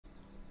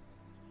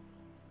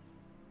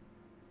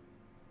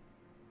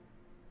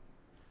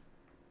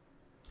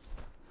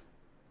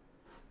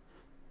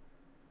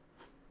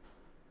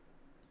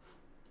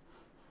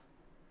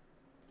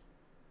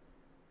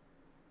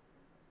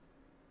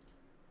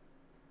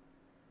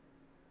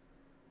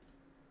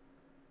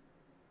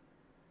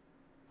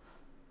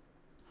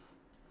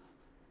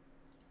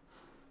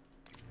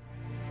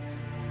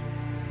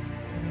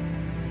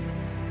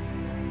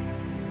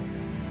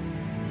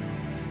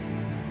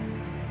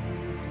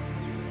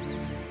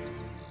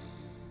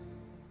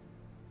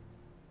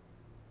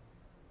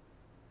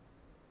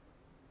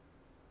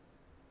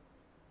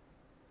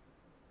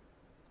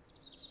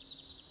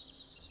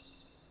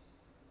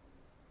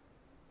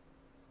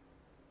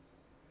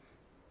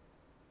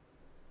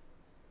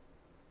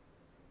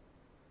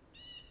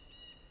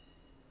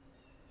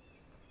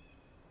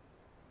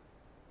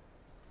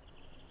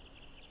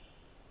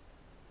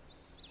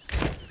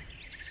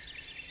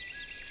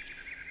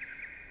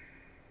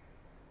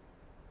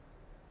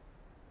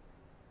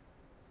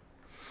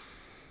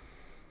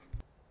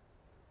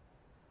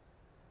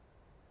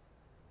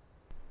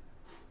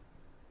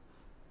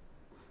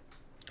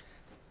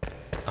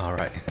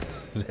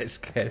let's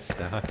get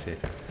started.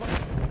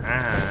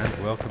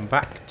 And welcome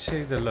back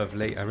to the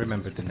lovely, I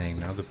remembered the name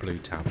now, the Blue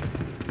Tavern.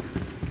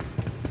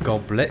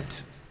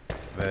 Goblet.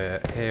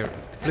 Here,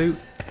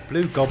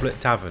 Blue Goblet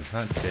Tavern,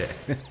 that's it.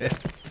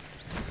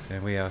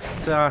 And we are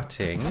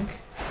starting,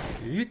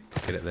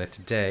 get it there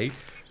today,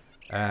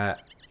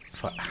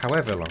 for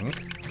however long.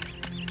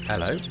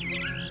 Hello.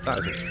 That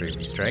was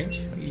extremely strange.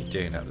 What are you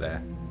doing up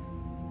there?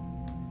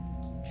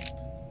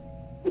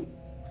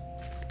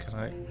 Can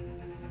I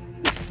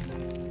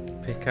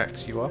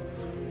pickaxe you off?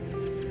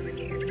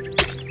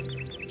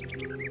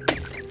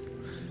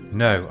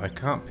 No, I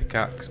can't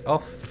pickaxe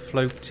off the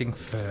floating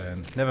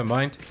fern. Never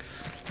mind.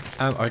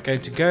 I'm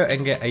going to go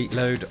and get a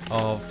load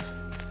of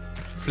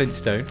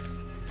flintstone,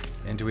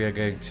 and we are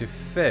going to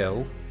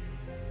fill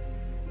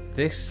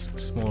this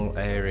small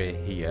area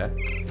here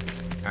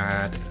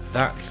and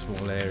that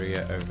small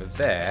area over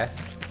there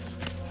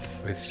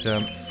with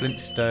some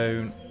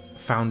flintstone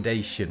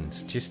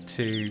foundations, just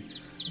to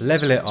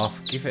level it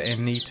off, give it a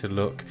neater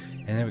look,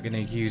 and then we're going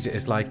to use it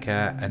as like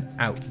an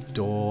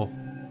outdoor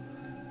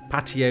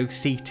patio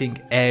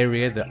seating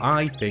area that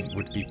I think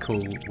would be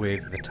cool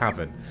with the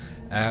tavern.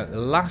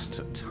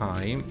 Last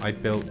time I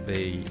built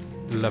the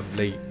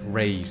lovely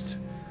raised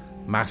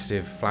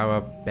massive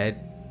flower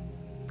bed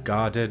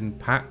garden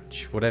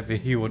patch, whatever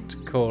you want to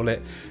call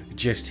it,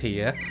 just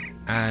here,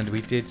 and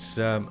we did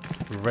some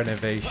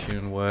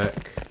renovation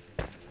work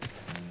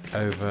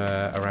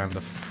over around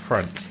the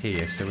front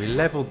here, so we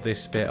leveled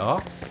this bit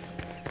off,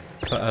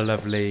 put a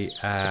lovely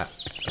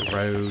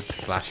road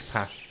slash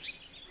path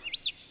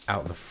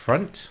out the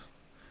front,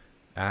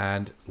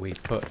 and we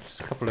put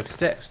a couple of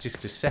steps just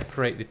to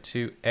separate the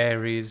two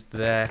areas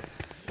there,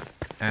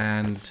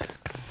 and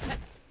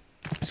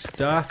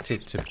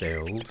started to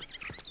build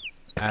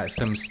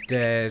some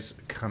stairs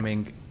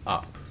coming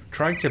up,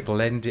 trying to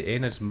blend it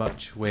in as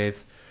much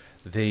with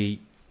the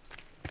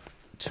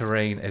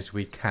terrain as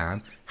we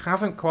can.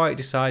 Haven't quite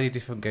decided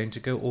if I'm going to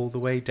go all the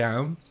way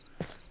down.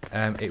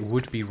 It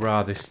would be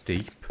rather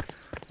steep,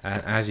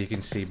 and as you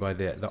can see by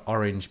the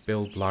orange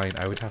build line,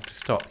 I would have to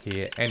stop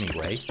here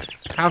anyway.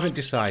 Haven't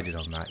decided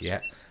on that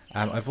yet.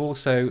 I've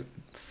also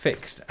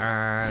fixed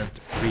and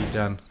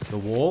redone the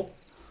wall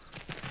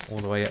all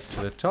the way up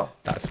to the top.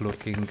 That's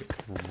looking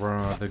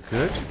rather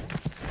good.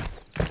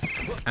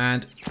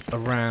 And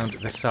around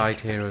the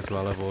side here as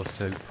well, I've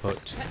also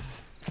put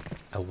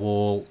a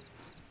wall,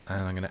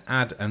 and I'm going to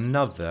add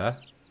another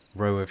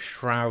row of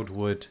shroud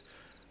wood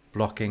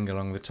blocking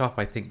along the top.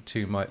 I think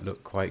 2 might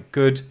look quite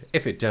good.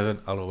 If it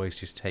doesn't, I'll always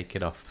just take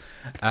it off.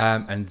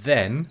 And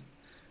then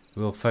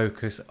we'll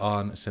focus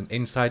on some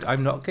inside.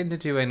 I'm not going to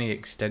do any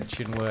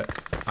extension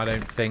work, I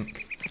don't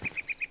think.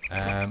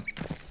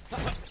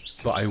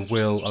 But I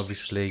will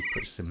obviously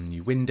put some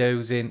new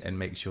windows in and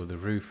make sure the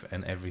roof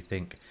and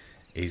everything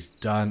is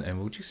done, and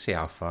we'll just see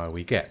how far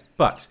we get.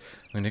 But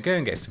I'm going to go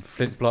and get some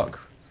flint block,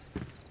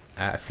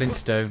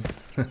 flintstone,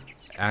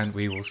 and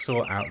we will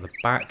sort out the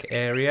back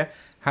area.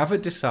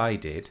 Haven't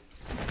decided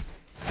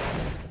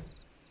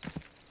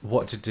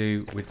what to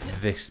do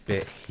with this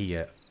bit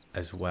here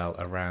as well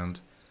around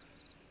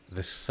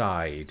the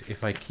side.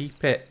 If I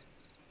keep it,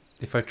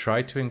 if I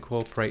try to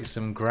incorporate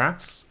some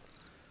grass,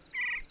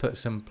 put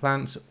some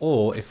plants,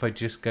 or if I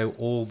just go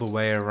all the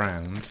way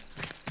around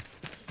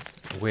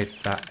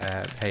with that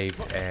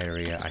paved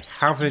area. I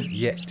haven't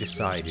yet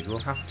decided. We'll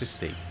have to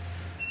see.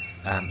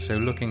 So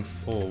looking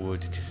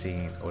forward to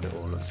seeing what it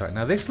all looks like.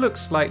 Now this looks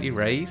slightly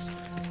raised,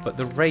 but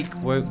the rake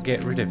won't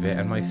get rid of it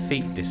and my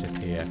feet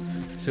disappear.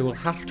 So we'll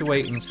have to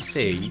wait and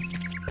see.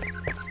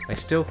 I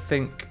still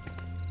think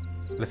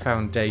the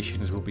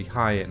foundations will be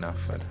high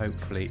enough, and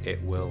hopefully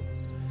it will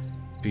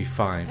be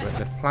fine. But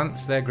the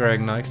plants, they're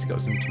growing nice.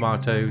 Got some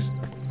tomatoes,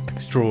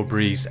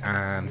 strawberries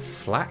and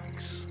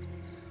flax.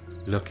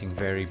 Looking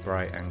very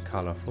bright and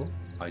colourful,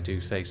 I do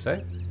say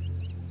so.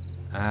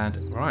 And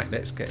right,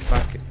 let's get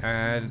back,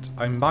 and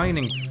I'm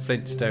mining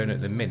flintstone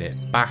at the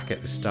minute back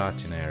at the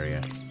starting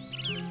area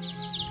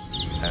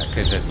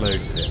because there's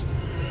loads of it.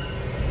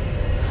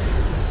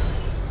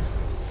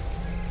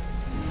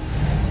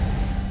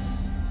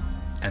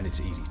 And it's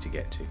easy to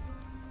get to.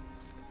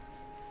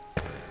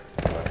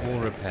 Right, all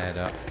repaired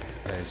up.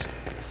 There's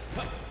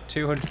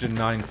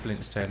 209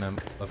 flintstone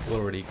I've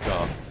already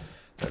got.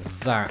 But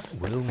that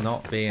will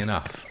not be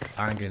enough.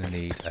 I'm going to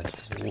need an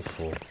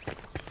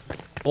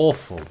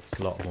awful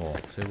lot more.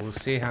 So we'll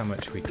see how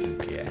much we can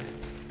get.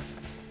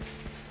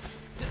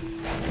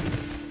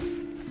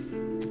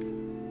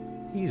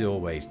 He's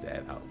always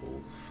there, that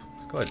wolf.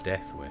 He's got a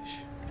death wish.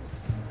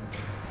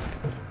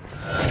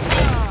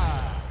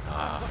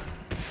 Ah.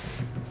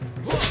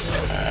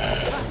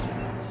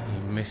 He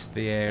missed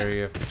the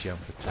area of the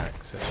jump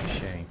attack. Such a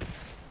shame.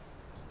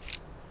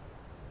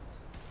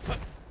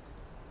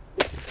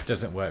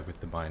 Doesn't work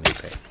with the mining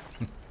pit.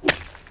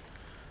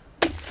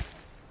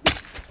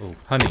 Oh,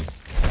 honey.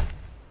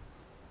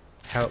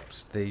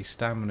 Helps the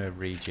stamina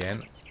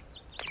regen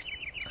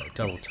at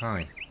double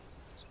time.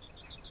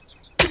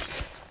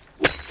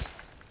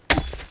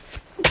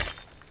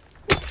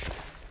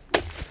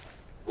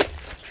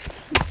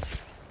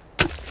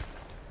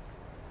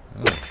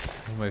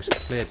 almost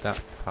cleared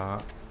that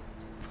part.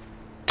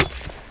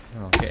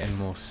 Oh, getting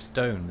more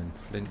stone than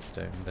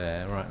flintstone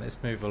there. Right, let's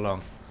move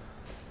along.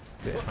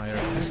 A bit higher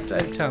up. Just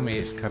don't tell me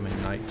it's coming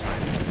night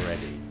time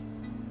already.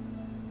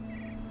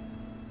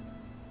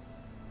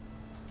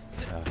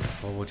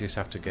 Well, we'll just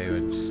have to go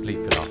and sleep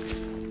it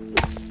off.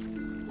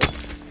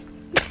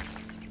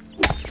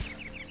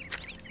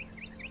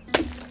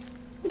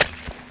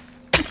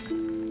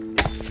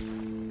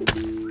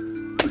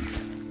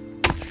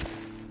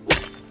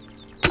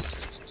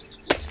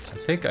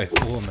 I think I've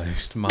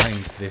almost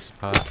mined this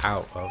part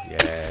out of.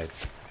 Yeah,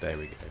 there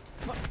we go.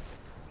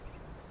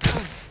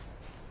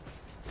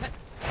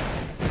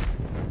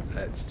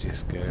 Let's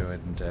just go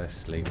and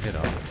sleep it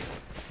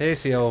off.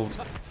 Here's the old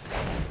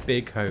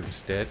big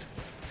homestead.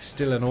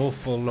 Still an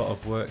awful lot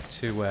of work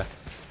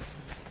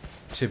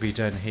to be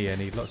done here.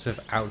 Need lots of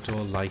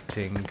outdoor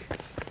lighting.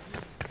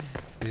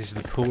 This is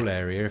the pool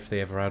area if they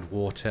ever had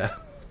water.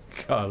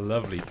 Got a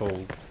lovely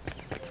pool.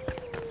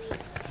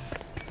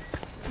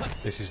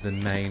 This is the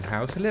main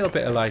house. A little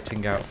bit of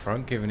lighting out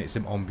front, giving it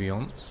some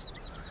ambience.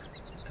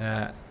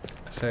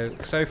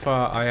 So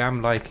far I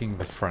am liking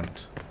the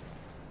front.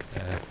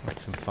 With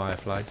some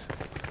fireflies.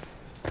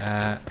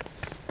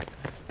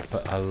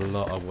 But a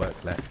lot of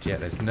work left yet.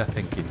 There's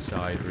nothing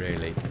inside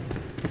really,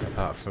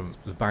 apart from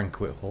the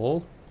banquet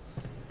hall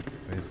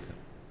with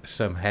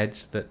some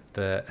heads that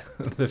the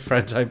the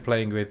friends I'm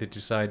playing with have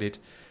decided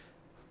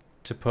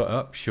to put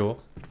up. Sure.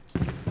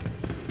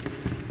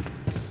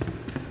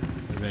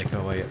 We make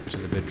our way up to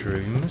the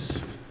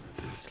bedrooms.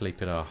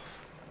 Sleep it off.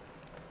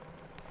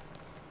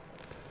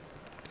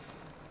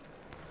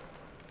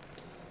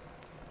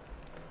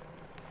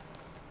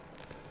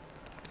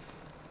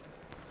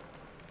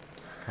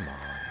 Come on.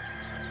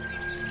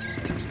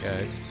 There we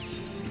go.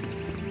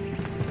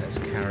 Let's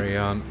carry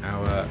on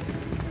our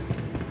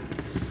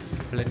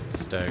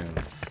flintstone.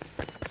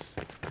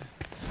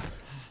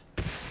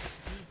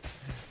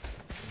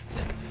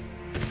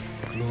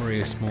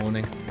 Glorious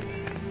morning.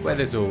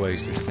 Weather's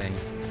always the same.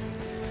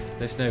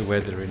 There's no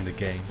weather in the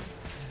game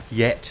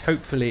yet.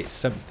 Hopefully it's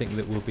something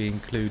that will be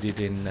included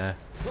in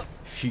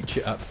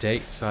future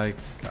updates. I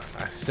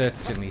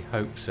certainly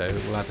hope so.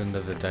 It will add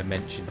another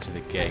dimension to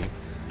the game.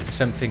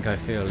 Something I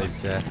feel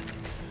is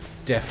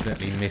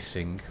definitely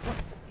missing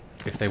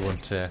if they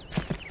want to,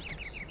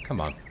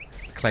 come on,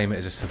 claim it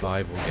as a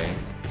survival game.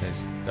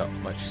 There's not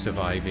much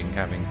surviving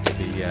having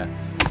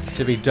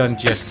to be done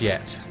just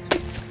yet.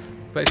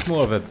 But it's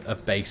more of a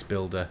base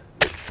builder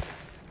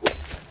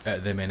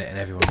at the minute, and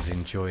everyone's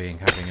enjoying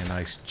having a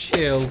nice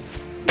chill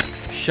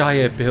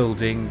shire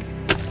building,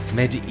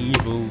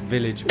 medieval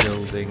village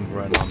building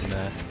run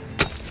on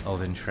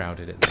old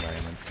Enshrouded at the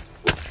moment.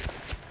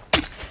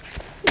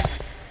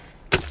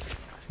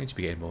 Seem to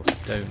be getting more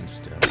stone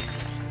still.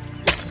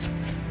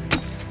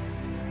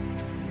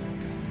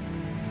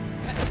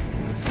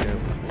 Let's go.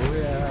 Oh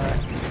yeah.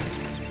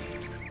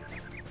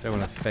 Don't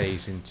want to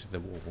phase into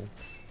the wall.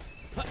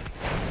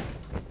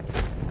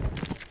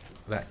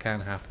 That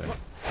can happen.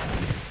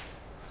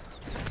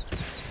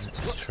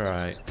 Let's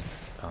try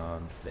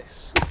on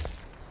this.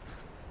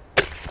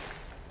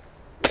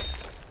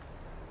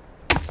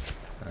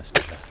 That's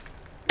better.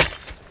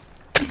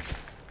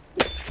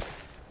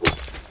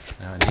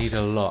 Now I need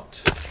a lot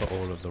for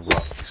all of the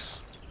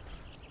rocks.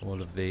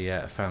 All of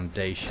the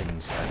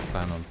foundations I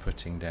plan on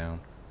putting down.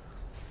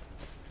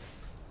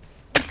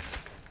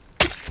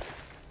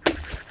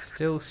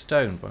 Still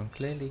stone, but I'm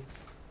clearly...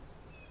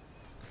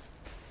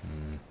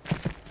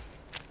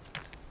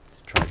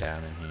 Let's try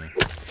down in here.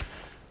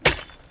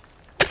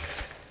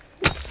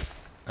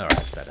 Alright,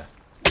 that's better.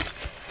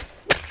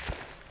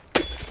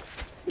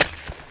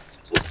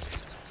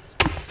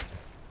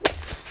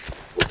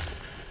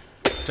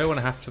 Don't want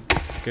to have to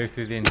go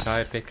through the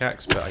entire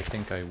pickaxe, but I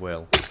think I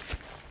will.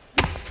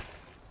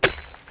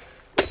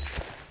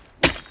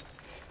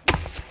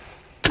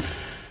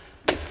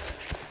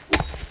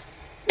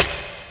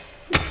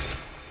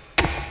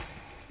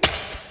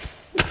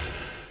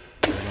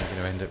 Where am I going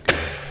to end up going?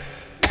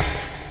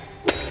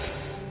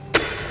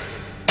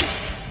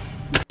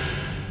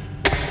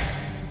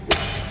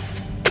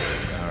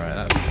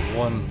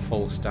 One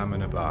full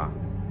stamina bar.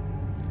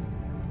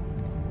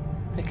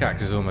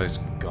 Pickaxe is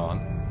almost gone.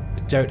 I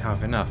don't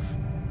have enough.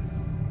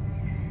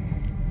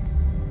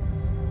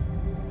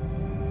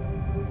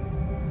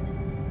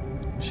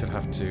 Should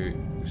have to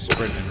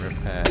sprint and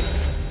repair.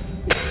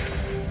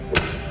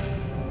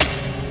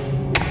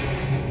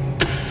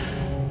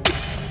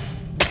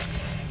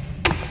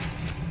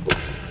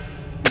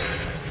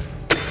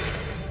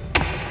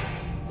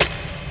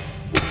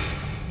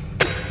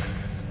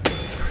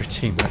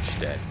 Pretty much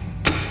dead.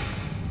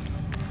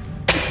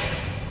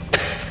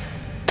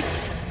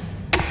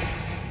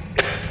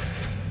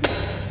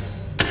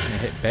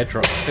 Hit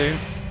bedrock soon.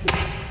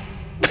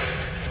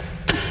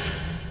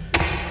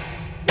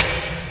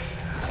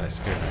 Let's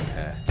go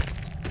repair.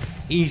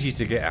 Easy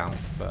to get out,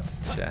 but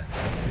yeah,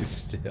 it's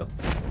still.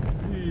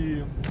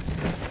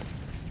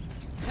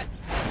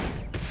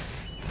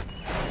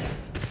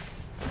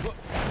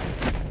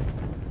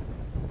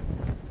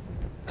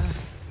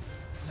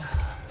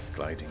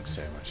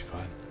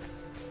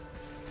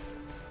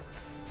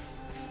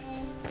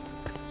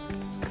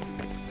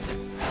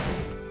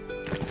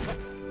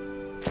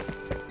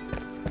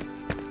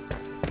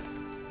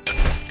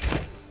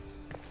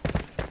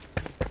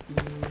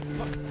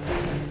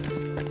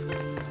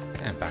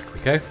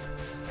 go.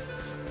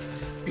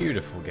 It's a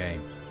beautiful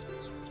game.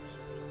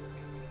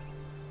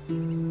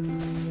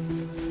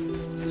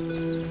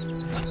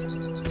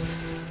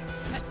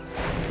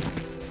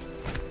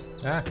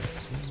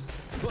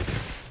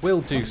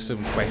 We'll do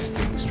some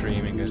questing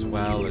streaming as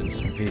well and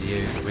some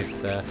videos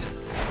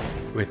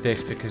with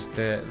this, because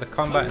the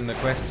combat and the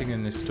questing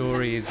and the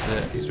story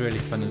is really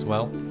fun as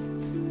well.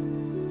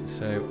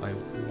 So I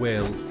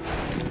will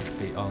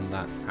be on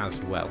that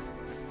as well.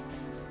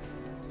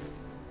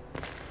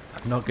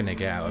 I'm not going to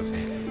get out of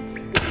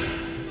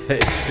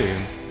it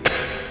soon.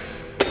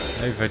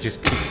 If I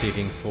just keep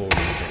digging forward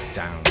and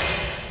down.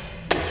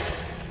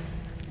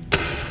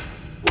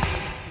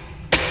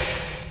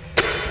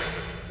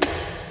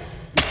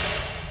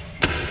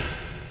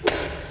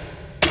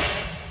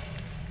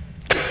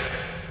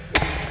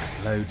 There's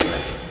loads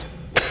left.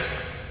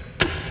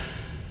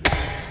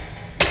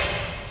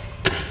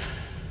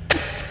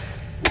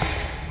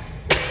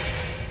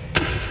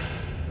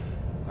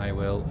 I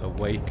will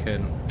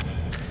awaken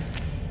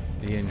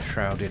the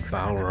Enshrouded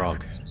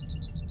Balrog.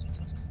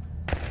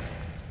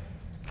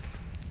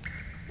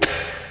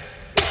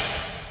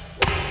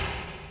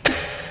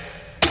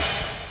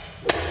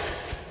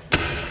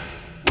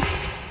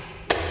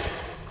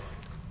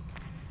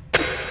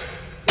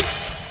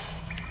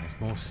 There's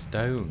more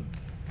stone.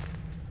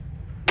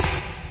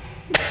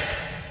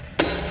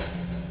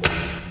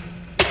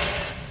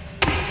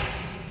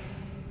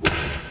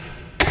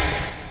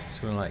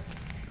 So we're like,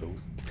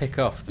 pick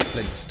off the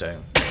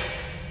flintstone.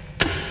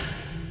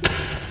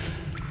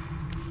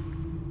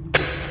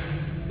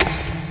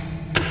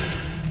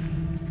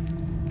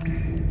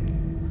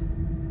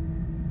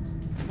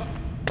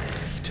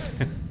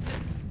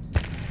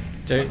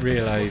 Don't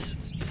realise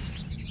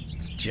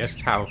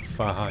just how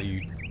far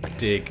you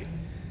dig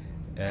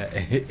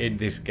in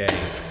this game.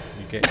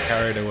 You get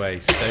carried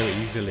away so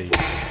easily,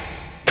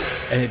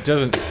 and it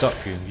doesn't stop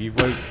you. You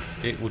won't.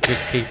 It will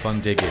just keep on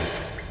digging.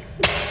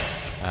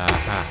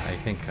 Aha! I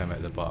think I'm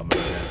at the bottom of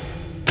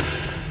the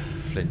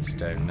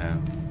flintstone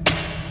now.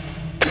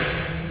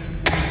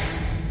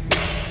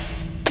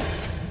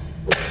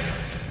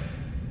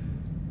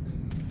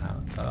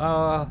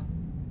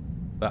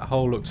 That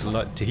hole looks a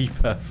lot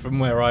deeper from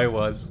where I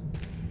was.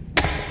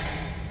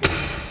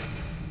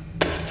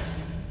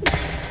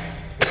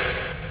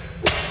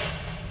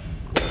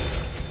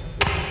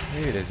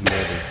 Maybe there's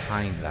more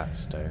behind that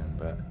stone,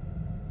 but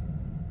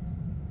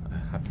I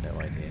have no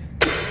idea.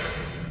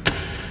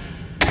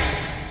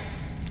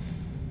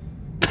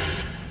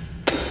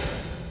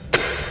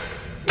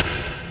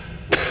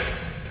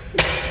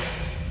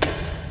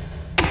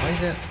 Why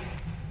don't...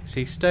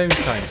 See, stone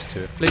times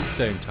 2,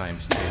 flintstone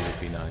times 2 would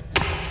be nice.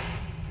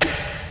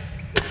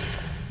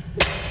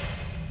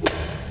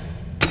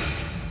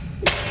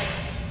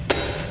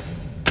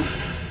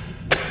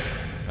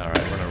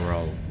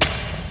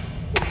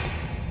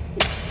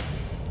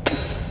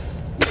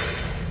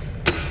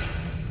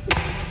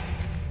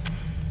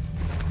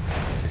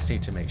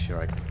 Need to make sure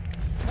I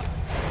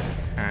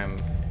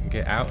can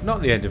get out.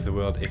 Not the end of the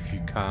world if you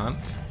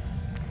can't.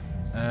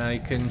 You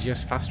can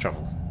just fast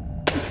travel.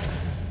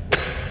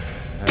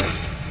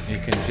 You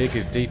can dig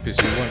as deep as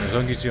you want, as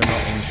long as you're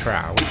not in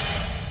Shroud.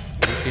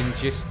 You can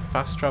just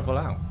fast travel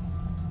out.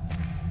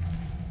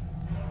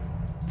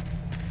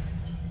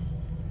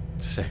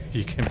 So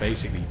you can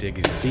basically dig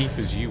as deep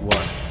as you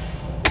want.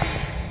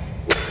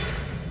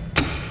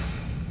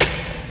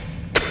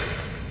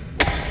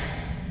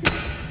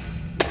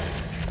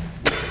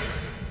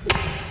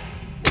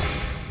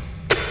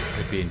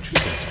 Be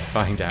interesting to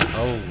find out.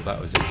 Oh,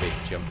 that was a big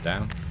jump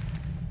down.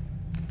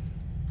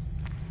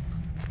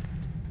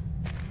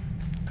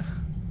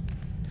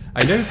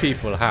 I know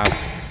people have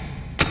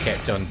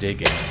kept on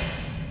digging.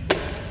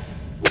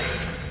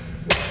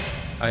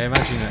 I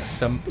imagine at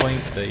some point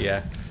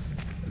the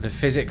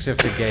physics of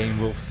the game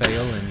will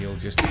fail and you'll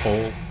just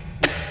fall.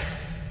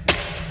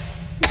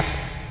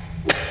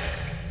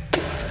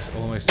 There's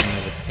almost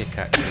another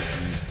pickaxe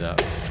we've used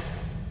up.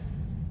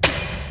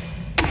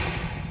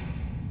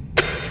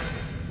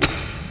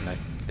 I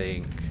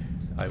think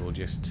I will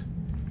just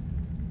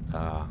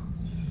have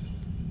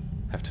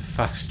to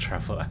fast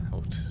travel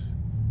out.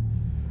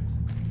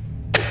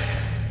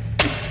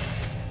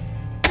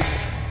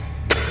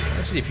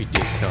 Imagine if you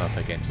did come up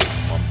against a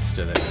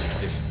monster that's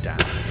just down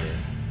here.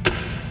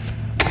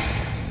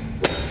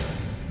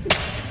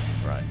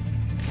 Right,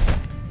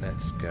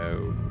 let's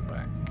go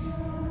back.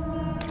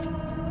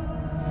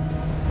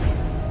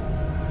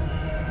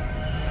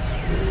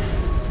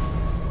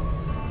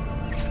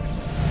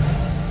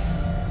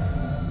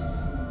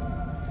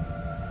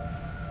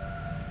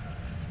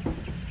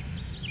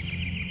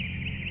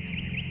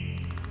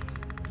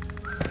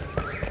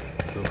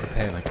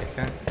 Prepare my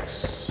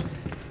pickaxe.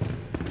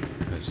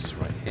 This is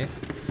right here.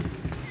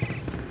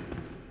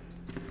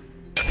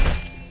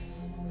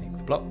 Take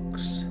the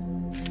blocks.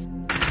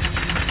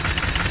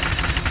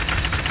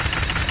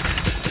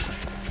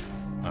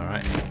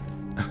 Alright.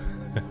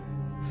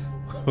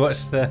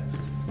 What's the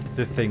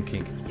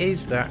thinking?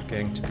 Is that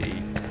going to be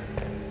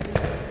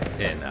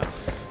enough?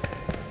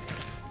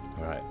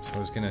 Alright. So I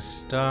was going to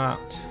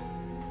start.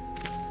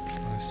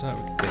 I'm going to start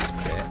with this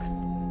bit.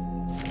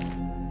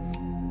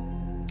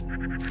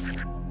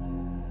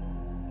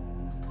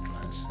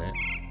 That's it.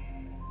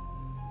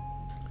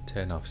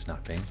 Turn off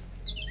snapping.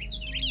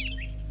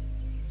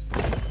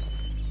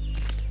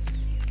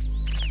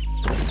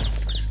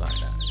 Just like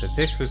that. So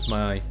this was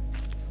my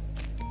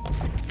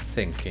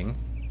thinking.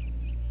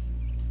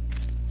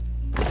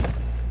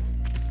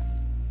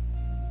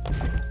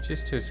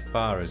 Just to as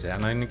far as it,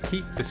 and I'm going to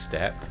keep the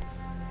step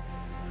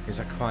because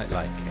I quite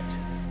like it.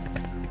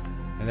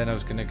 And then I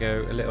was going to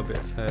go a little bit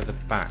further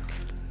back.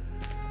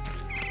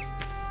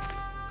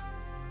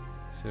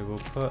 So we'll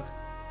put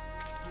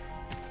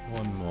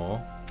one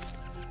more.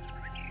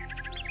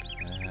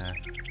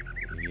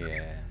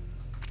 Yeah.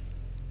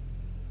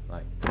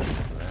 Like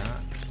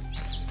that.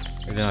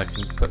 And then I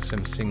can put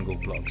some single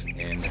blocks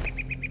in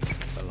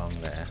along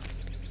there.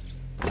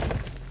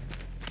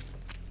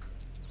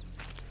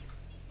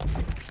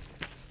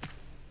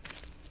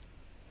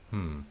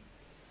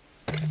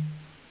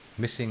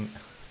 Missing.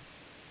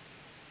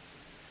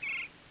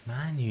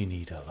 Man, you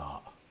need a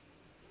lot.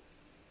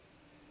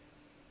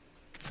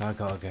 So I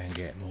gotta go and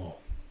get more.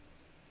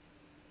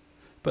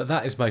 But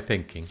that is my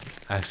thinking.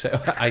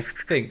 So I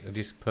think I'll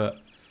just put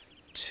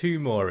 2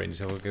 more in.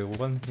 So we'll go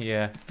 1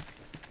 here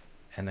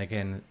and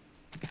again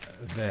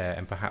there,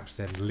 and perhaps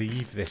then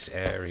leave this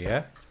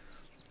area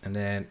and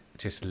then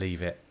just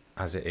leave it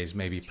as it is.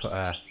 Maybe put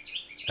a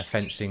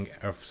fencing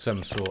of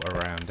some sort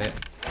around it.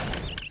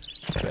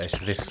 But it's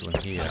this one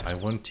here. I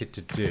wanted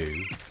to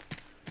do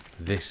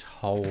this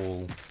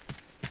whole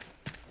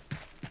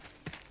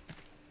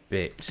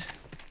bit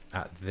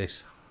at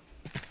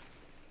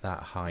that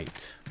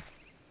height.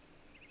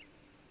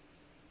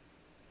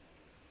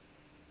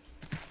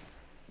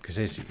 Because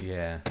it's,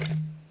 yeah.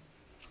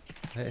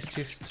 Let's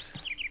just...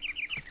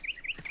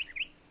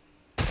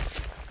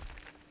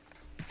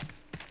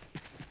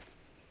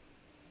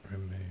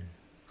 remove.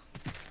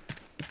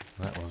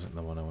 That wasn't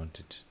the one I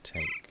wanted to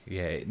take.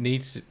 Yeah, it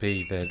needs to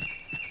be the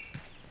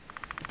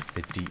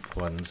deep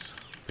ones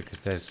because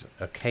there's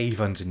a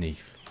cave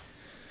underneath.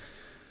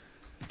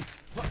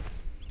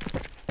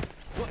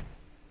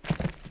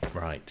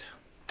 Right.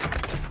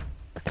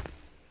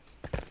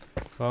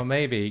 Well,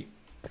 maybe...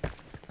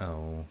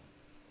 Oh.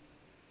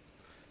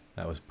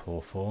 That was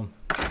poor form.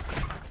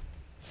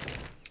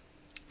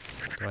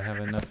 Do I have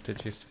enough to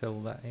just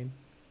fill that in?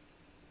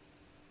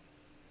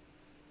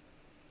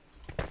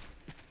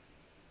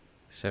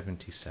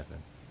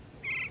 77.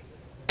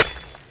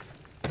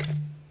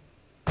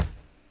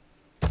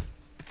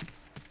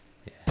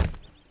 Yeah.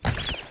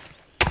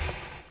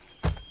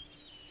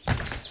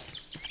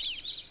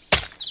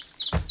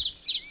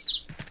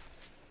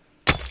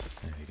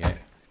 There we go.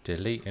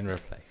 Delete and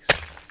replace.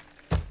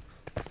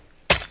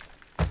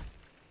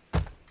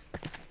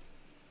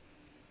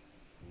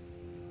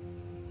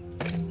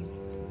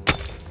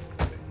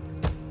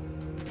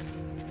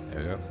 There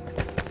we go.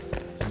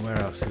 And where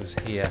else? It was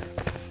here.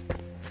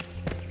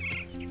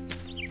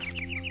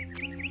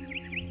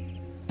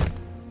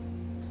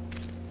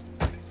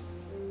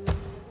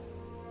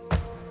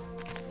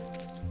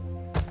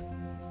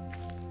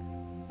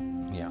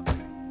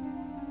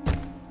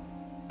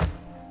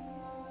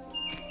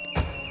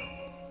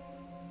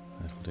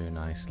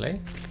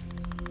 Nicely.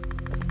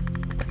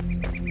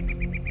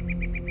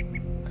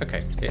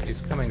 Okay, it is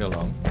coming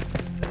along.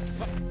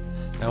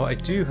 Now what I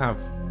do have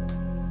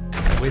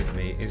with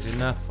me is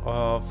enough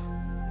of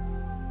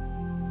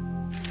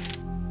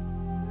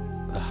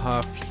the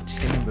half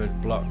timbered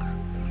block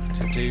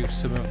to do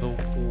some of the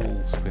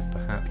walls with,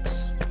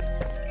 perhaps.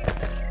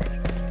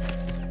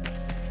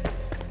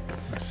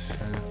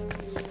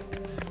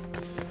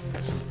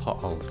 Some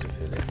potholes to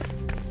fill in.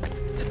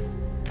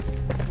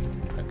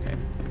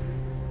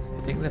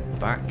 I think the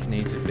back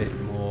needs a bit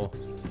more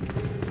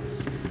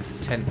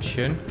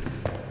tension.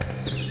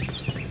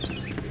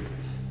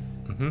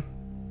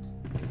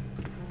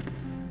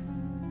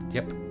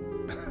 Yep.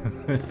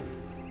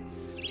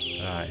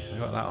 Right, I've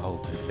got that hole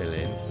to fill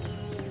in.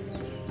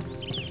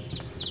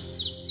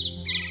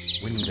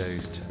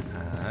 Windows to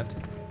add.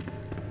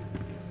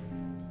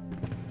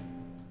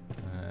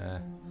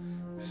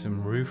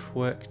 Some roof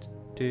work to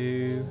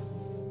do.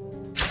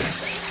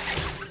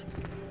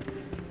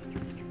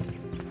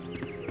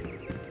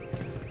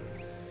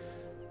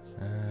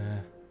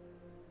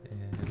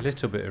 A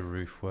little bit of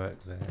roof work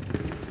there.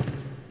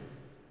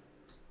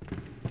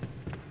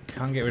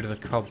 Can't get rid of the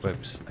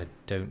cobwebs, I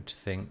don't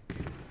think.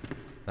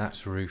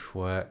 That's roof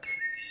work.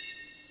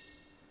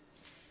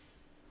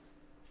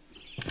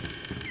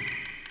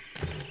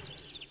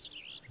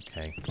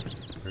 Okay,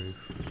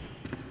 roof.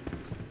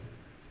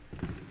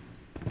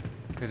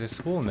 Could have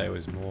sworn there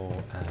was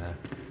more.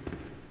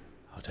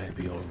 Oh, don't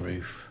be all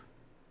roof.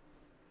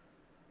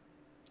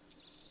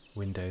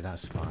 Window,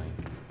 that's fine.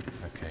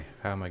 Okay,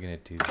 how am I going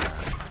to do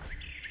that?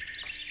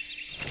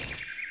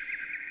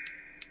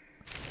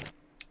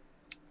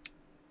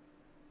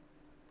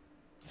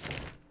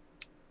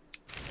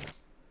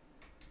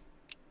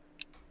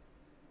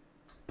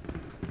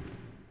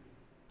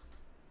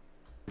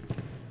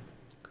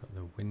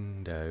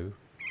 window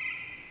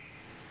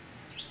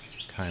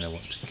kind of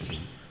want to keep.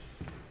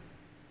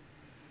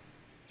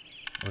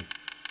 Or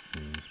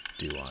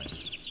do I?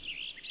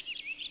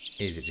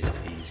 Is it just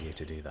easier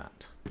to do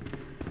that?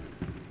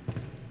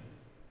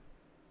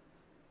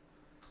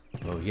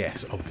 Well,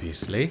 yes,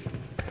 obviously.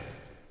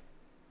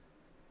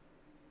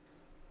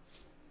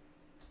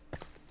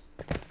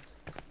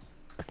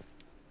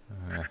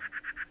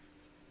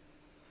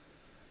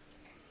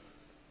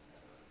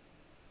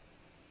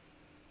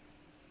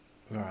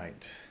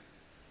 Right.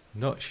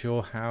 Not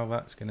sure how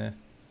that's gonna...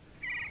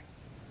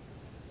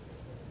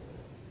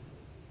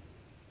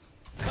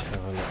 Let's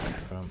have a look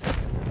from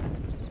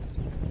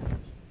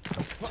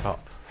up the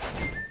top.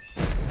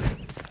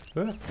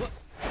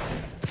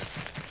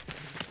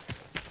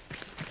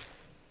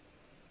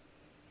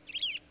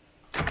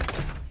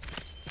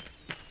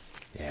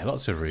 Yeah,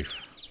 lots of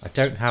roof. I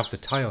don't have the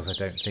tiles, I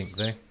don't think,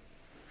 though.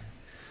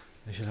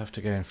 I should have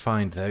to go and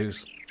find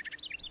those.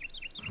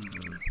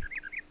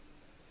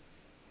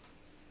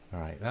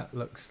 Right, that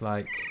looks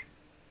like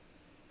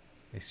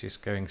it's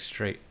just going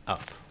straight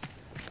up.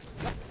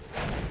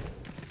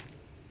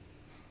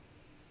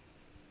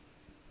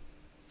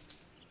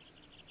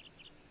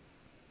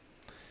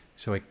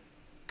 So I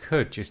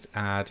could just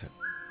add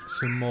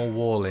some more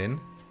wall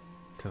in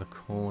to the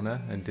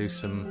corner and do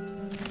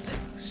some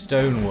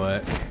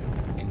stonework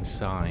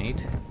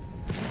inside.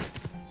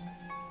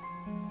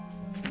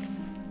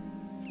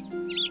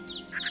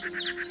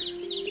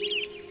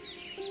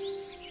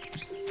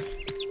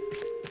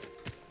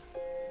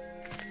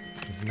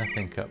 There's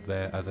nothing up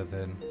there other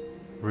than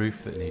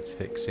roof that needs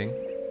fixing.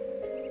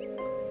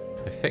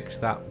 So I fixed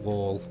that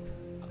wall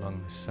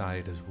along the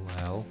side as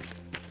well.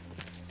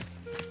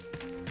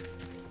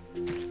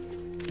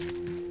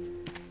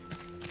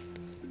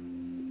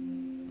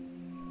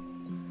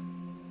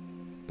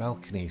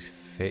 Balcony's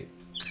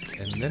fixed,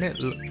 and then it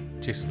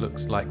just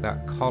looks like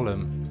that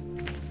column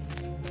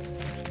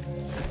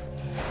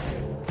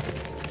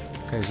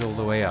goes all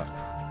the way up.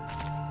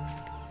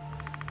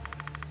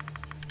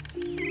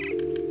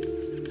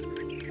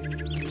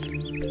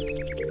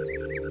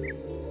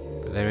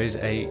 But there is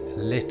a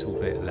little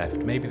bit left,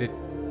 maybe the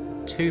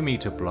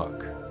 2-meter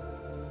block.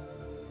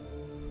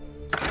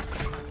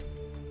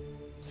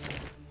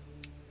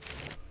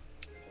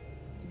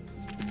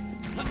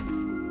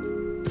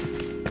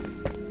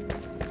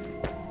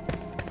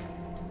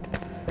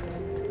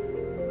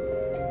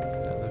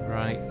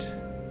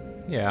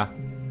 Yeah.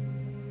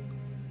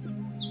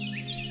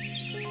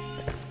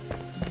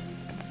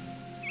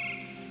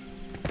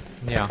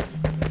 Yeah.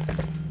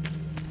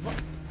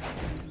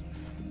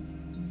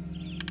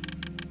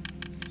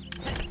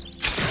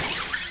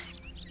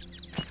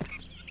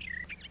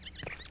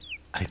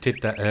 I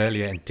did that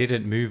earlier and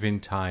didn't move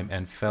in time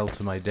and fell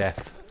to my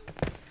death.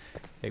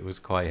 It was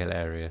quite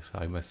hilarious,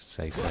 I must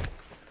say so.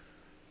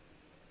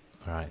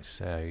 Alright,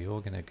 so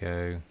you're gonna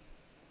go...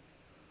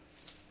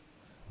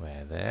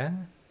 Where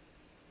there?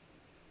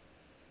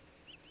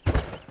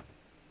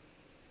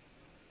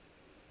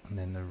 And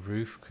then the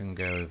roof can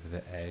go over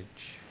the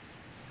edge.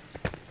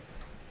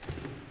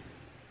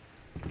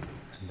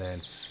 And then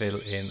fill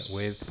in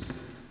with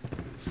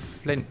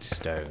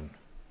flintstone.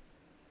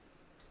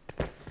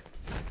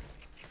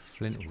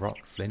 Flint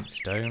rock,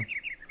 flintstone.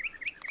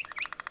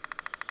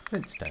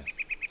 Flintstone.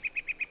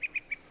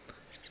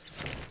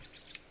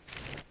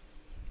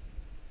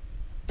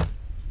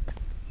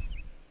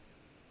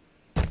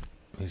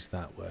 Is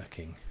that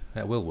working?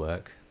 That will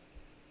work.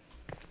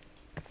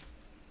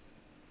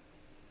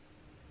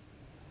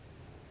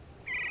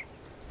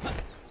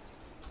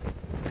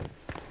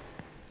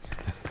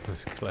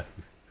 Was close.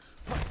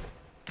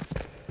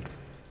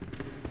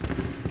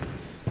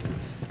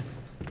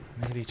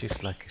 Maybe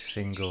just like a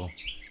single.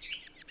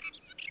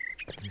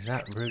 Is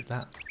that root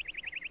that?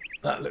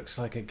 That looks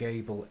like a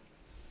gable.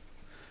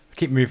 I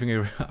keep moving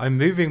around. I'm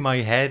moving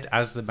my head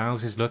as the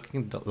mouse is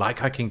looking,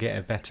 like I can get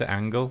a better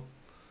angle.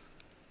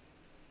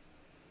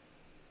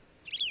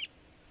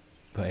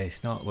 But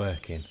it's not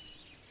working.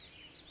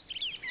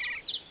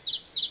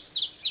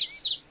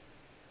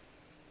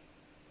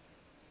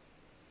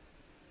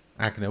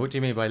 Agner, what do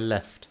you mean by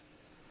left?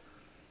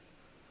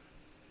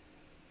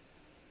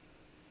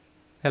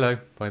 Hello,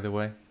 by the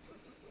way.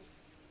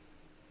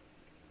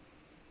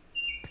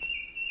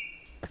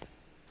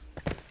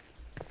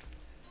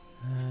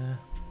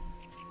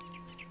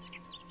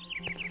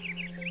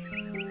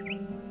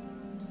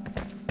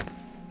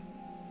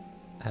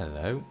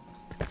 Hello.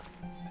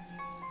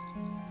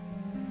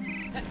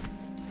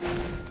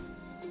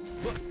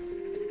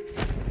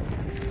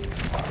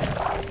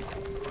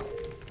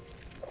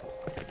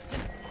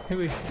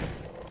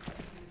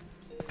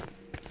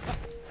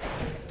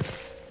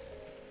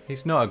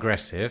 He's not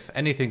aggressive.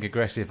 Anything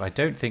aggressive I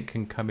don't think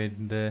can come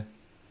in the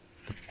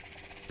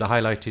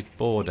highlighted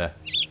border.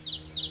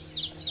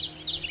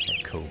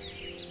 Okay, cool.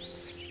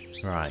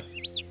 Right.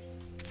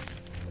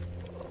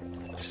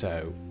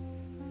 So,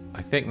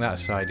 I think that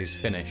side is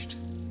finished.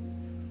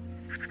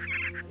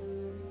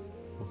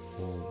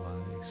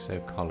 So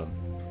column.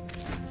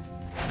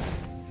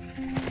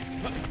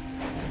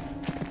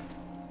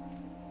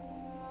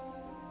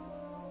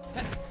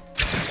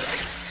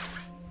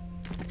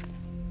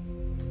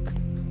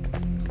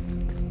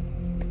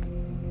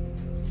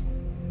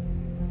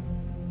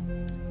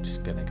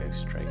 go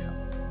straight up.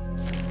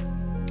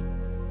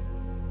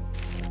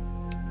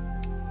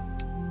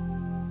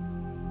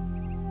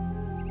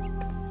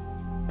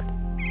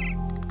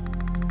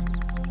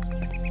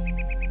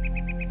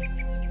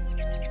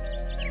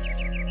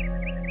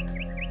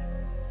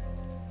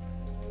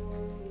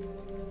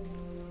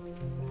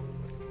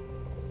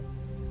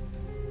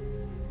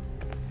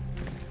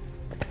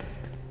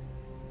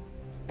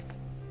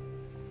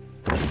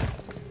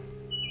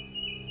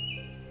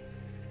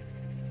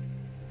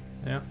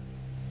 Yeah.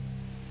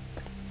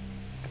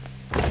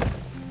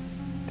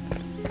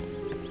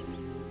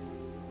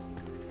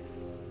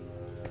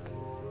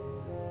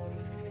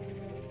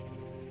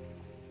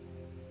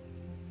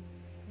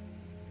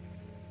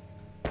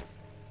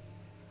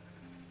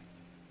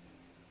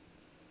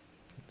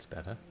 It's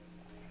better.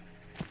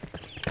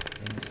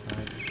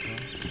 Inside as well.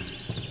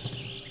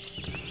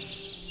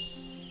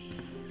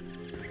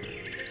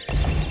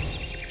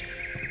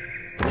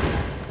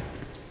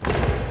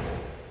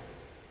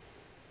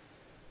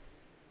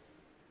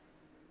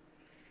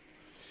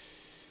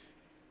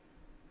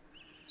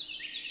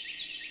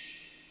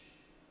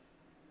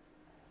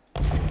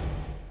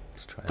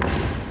 Let's try it.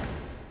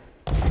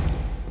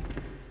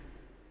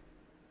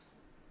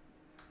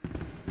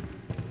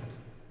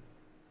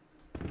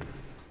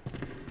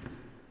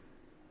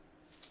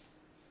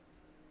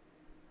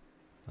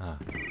 Ah,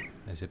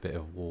 there's a bit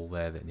of wall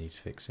there that needs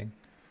fixing.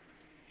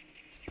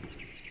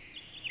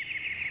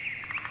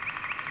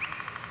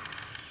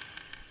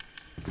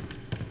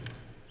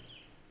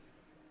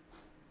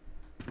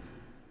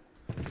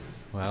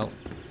 Well,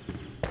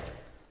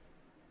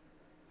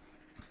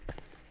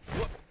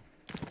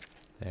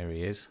 there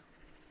he is.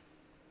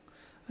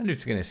 I knew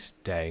it's going to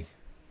stay.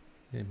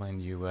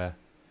 Mind you,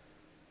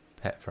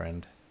 pet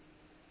friend.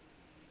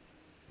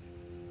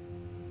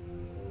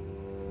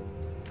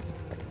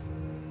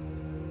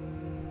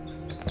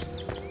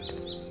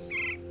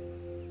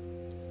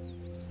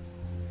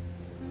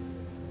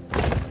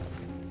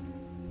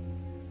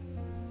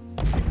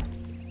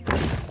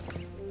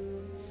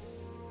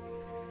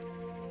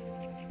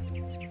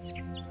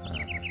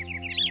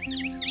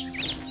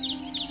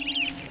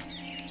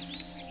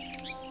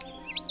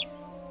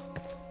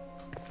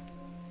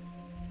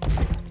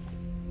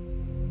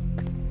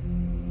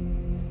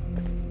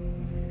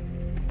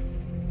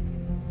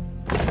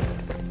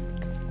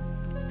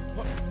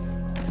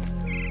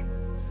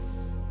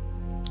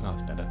 Oh,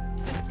 that's better.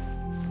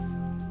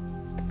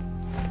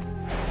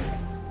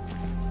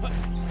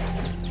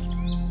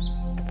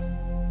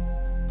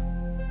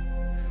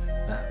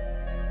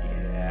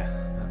 Yeah,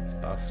 that's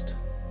bust.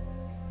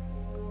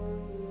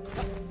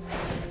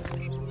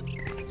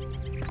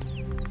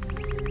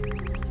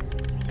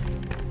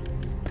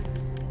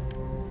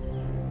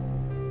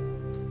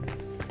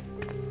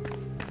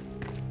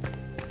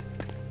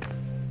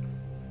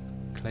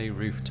 Clay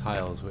roof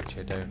tiles, which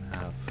I don't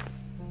have.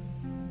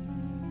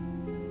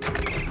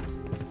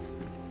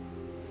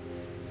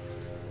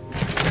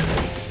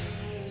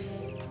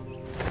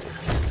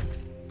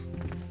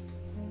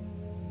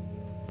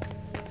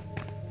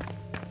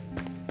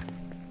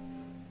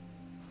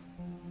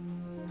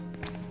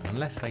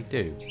 Unless I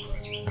do.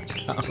 I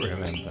can't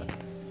remember.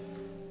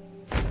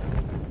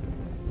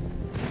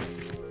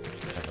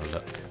 Have a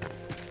look.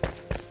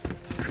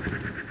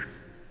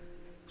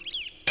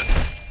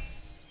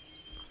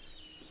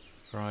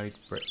 Fried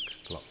brick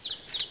block.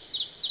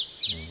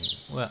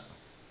 Well.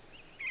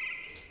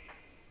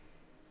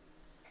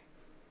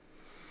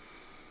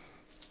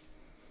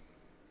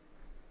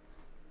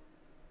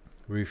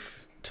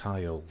 Roof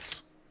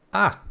tiles.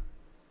 Ah!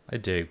 I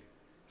do.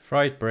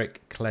 Fried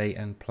brick, clay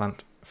and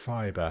plant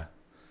fibre.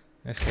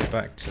 Let's go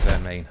back to their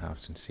main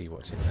house and see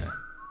what's in there.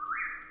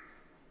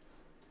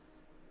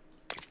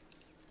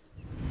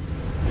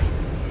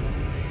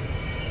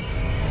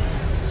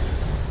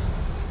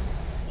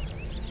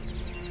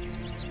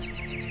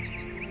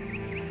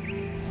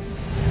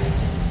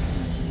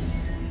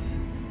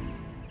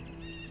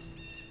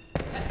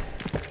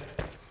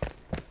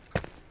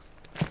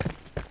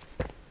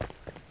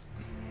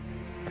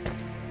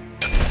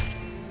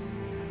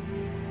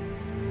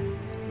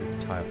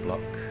 Tire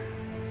block.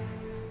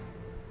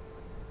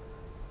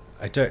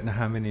 I don't know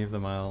how many of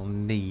them I'll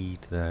need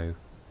though.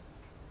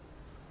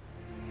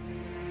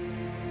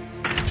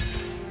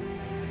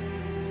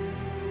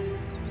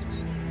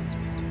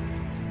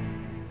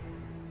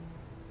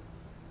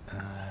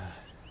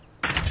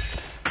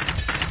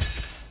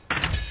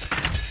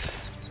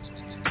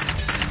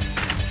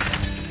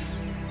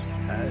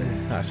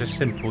 That's a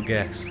simple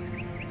guess.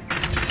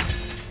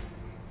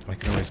 I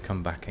can always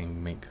come back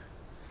and make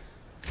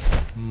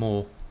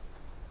more.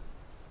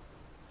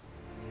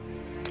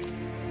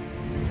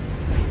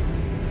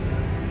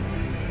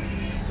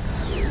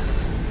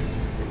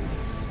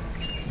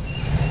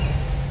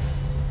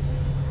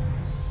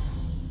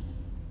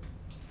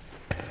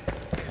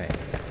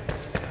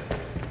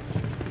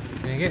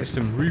 Get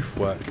some roof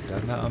work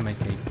done, that'll make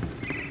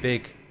a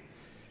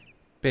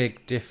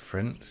big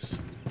difference.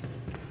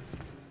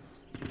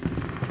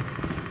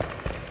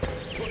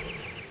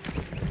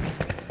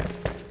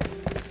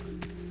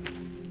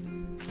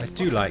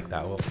 do like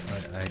that. Well,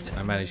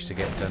 I managed to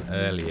get done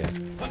earlier.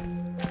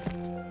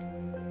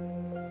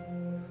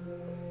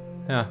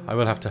 Yeah, I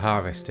will have to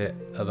harvest it,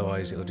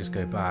 otherwise it'll just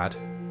go bad.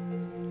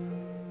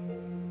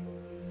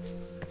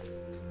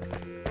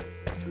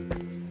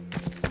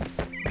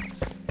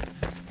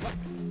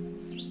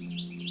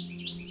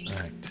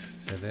 Right,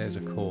 so there's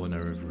a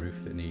corner of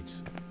roof that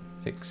needs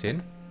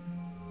fixing.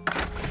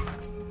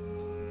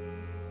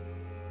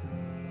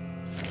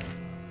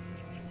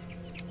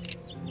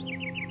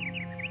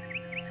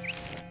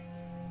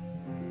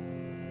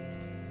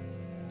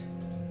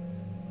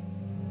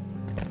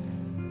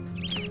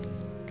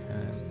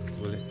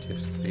 Will it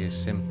just be as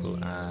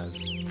simple as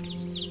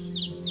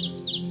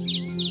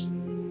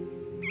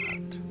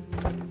that?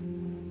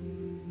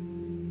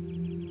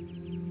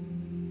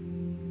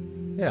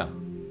 Yeah.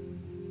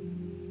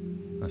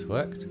 That's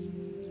worked.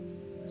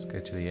 Let's go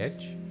to the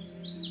edge.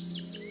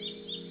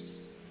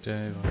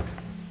 I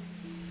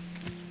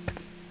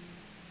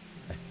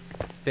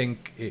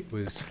think it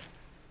was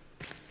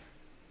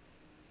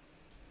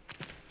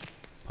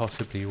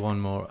possibly one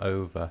more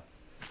over.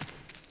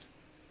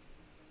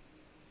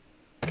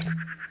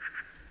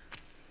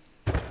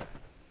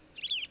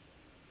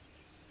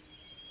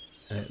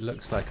 And it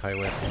looks like I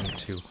went on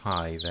too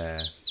high there.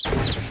 So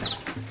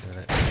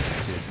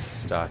let's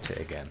just start it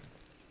again.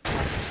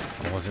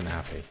 I wasn't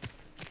happy.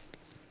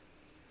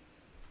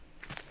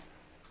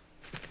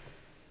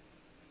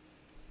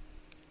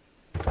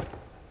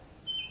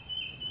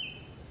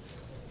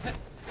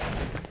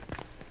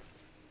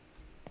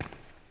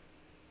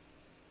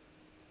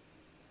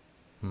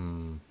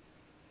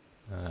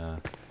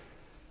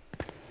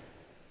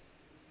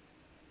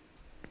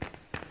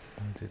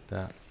 I did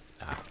that.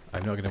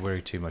 I'm not going to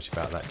worry too much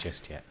about that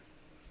just yet.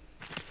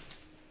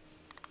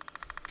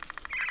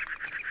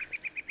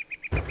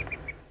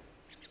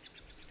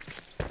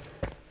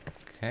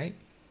 Okay.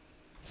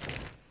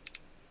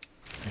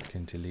 I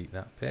can delete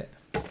that bit.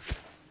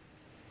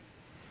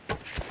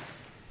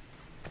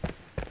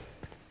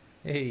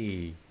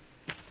 Hey!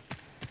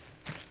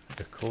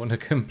 The corner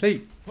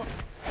complete.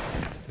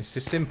 It's the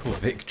simple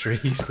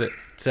victories that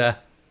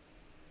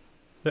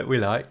that we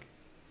like.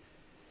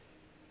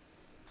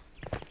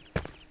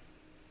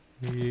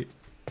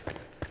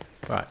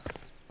 Right,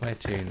 where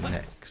to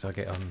next? I'll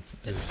get on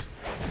as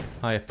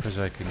high up as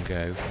I can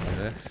go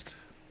first,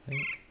 I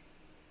think.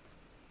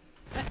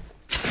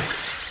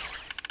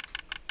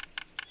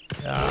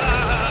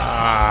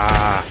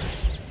 Ah!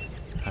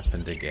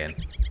 Happened again.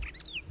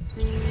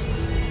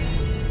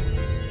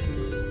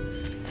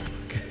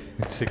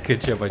 It's a good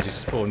job I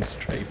just spawned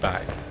straight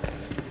back.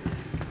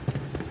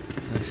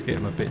 Let's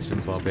get my bits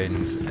and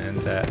bobbins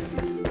and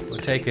we'll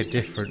take a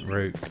different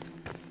route.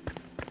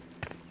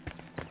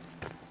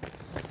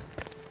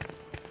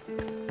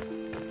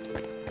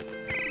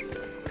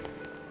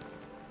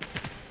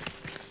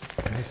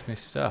 Where's my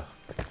stuff?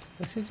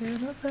 What's it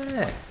doing up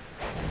there?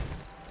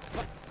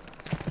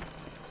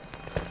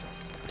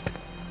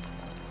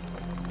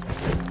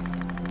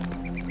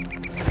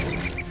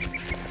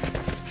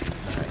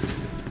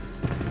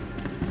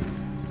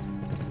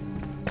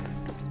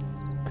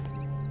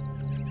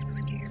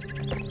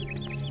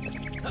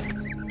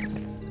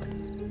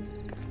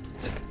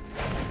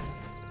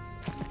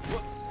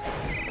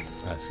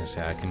 I was going to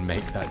say I can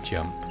make that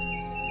jump.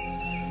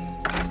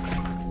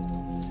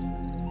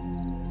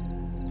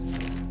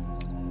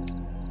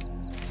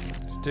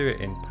 Let's do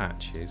it in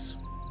patches.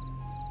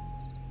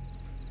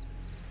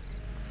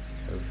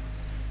 Oh.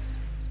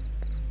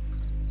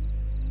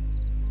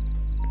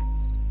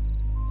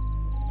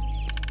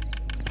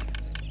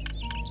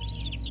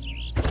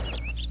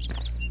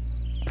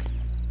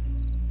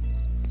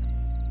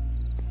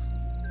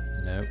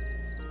 Nope.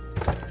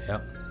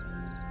 Yep.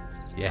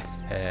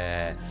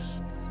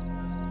 Yes.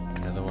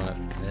 Another one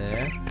up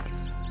there.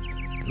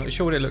 I'm not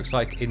sure what it looks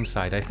like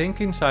inside. I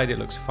think inside it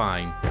looks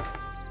fine.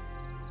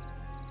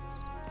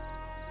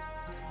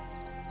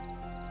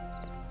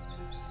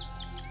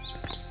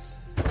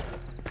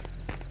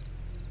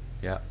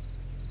 Yep.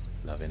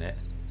 Loving it.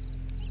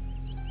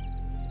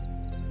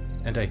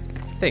 And I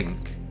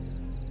think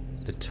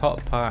the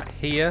top part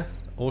here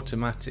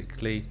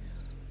automatically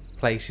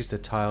places the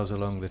tiles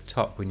along the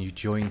top when you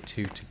join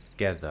two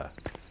together.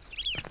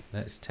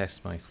 Let's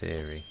test my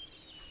theory.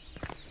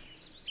 What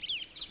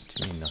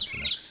do you mean not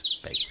enough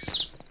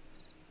space?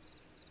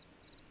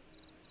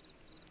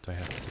 Do I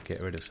have to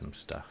get rid of some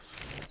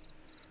stuff?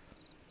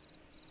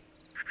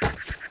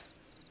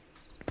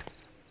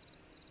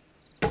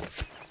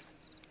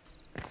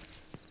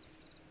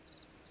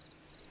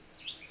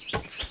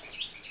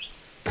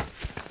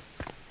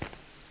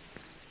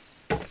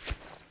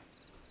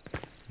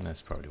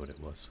 That's probably what it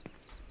was.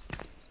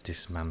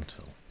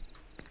 Dismantle.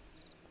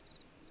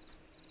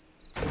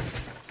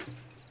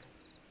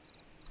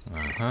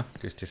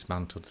 Just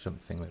dismantled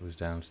something that was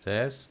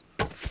downstairs.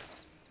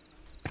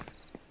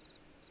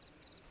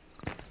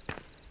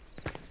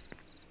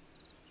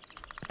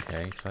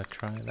 Okay, shall I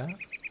try that?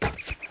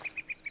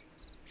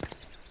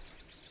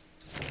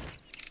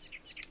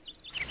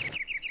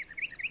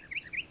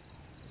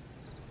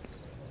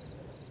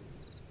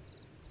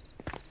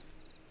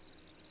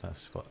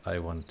 I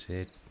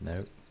wanted.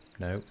 No,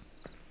 no.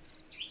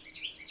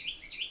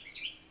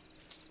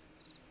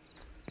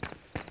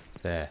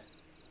 There.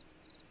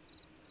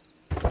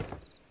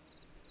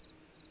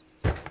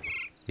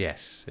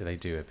 Yes, they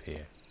do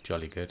appear.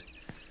 Jolly good.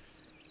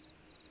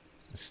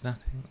 The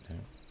snapping? No.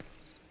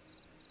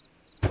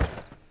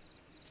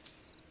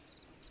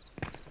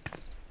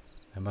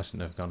 I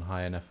mustn't have gone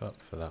high enough up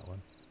for that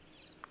one.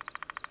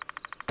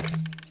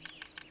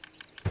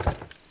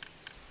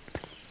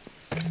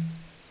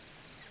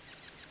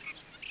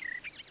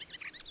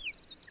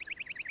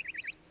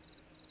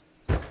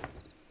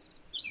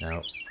 No.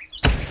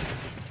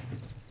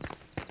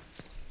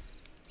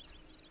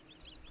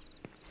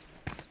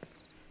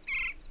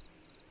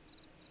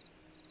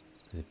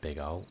 There's a big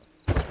hole.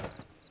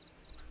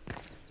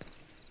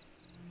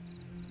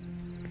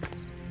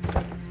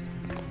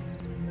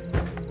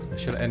 I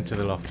shall enter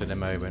the loft in a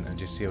moment and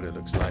just see what it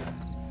looks like.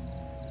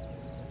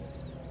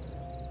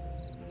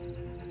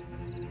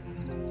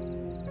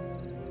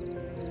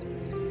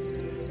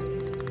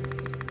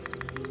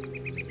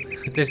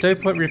 There's no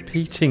point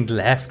repeating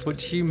left. What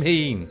do you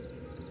mean?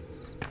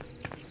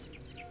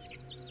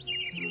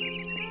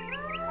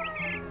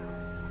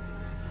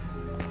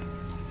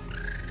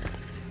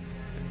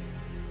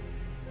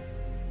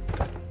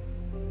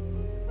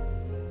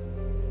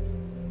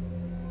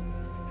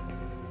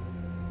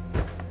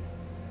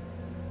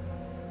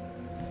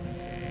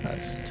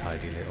 That's a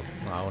tidy little...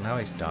 Oh, now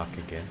it's dark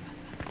again.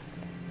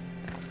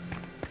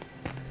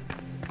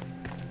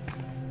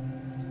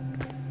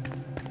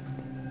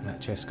 That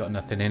chest's got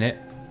nothing in it.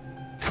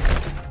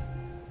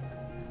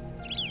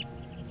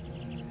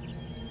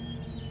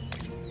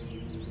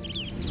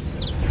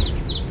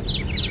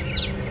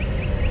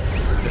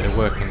 Bit of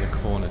work in the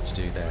corner to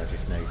do there, I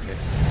just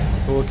noticed.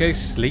 But we'll go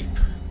sleep.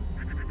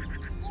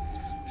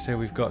 So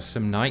we've got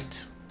some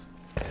night.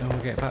 And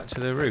we'll get back to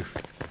the roof.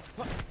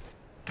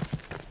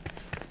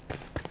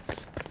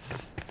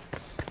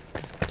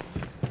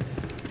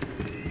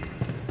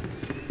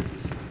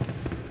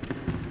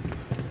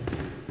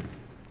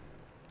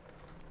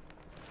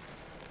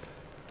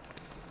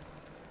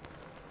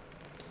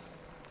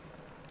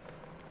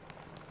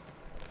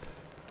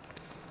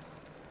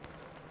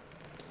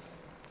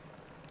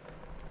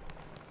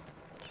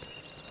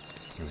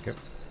 Here we go.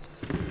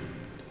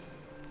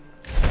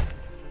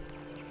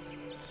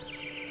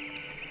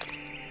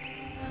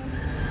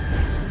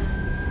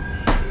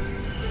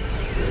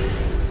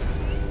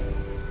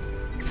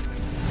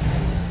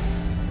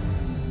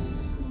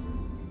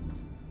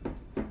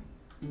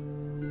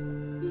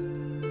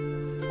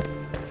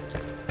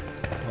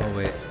 While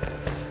we're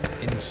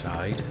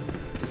inside,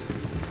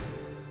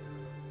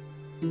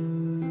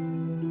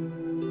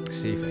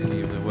 see if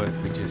any of the work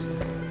we just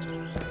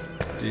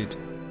did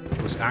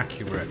was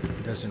accurate.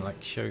 It doesn't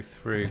like show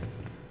through.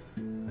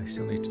 I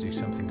still need to do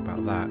something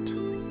about that.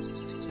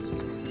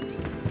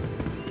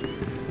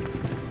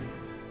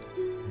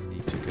 I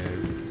need to go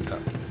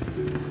up.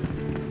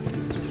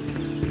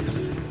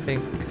 I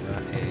think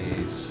that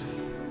is...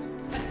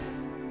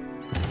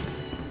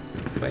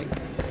 Wait.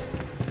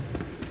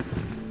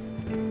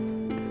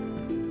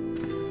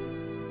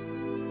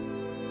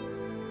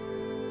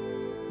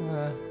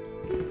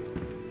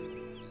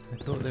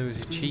 I thought there was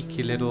a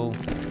cheeky little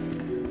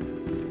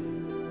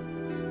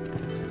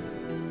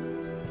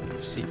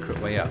secret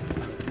way up.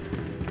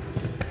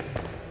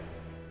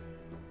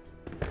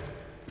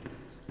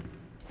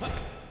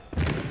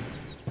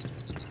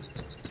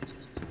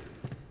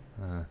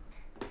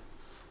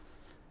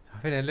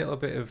 Having a little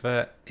bit of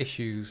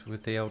issues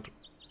with the old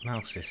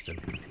mouse system.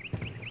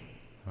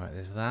 Right,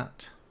 there's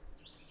that.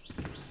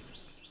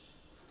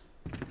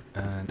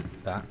 And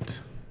that.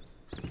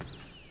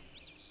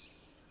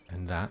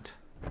 And that.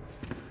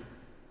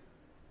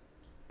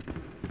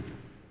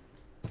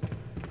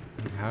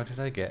 And how did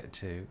I get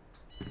to...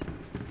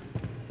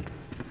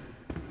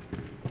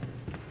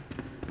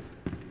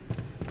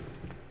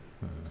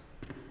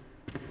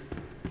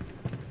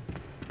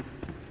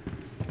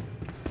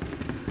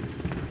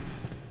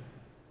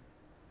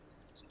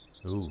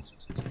 Ooh.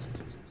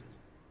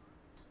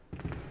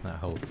 That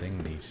whole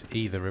thing needs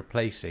either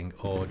replacing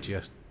or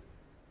just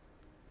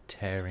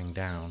tearing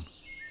down.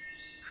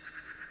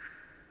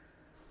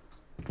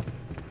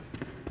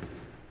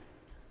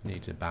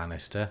 Needs a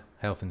banister.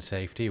 Health and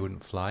safety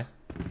wouldn't fly.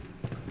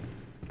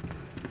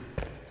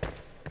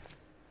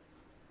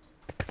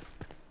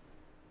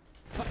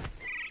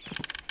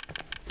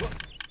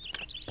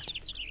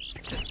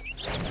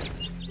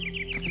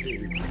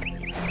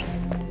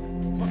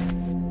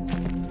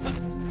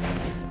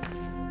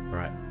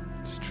 Right,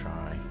 let's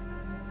try.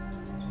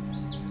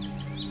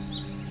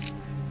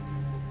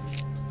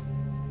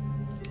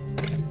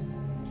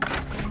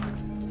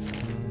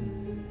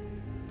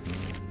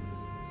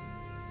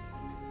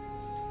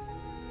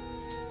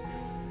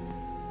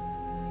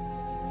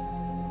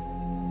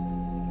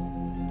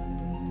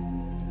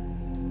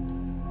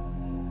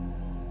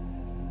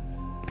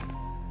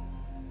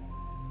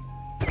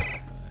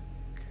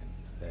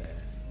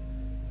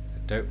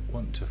 Don't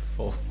want to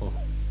fall.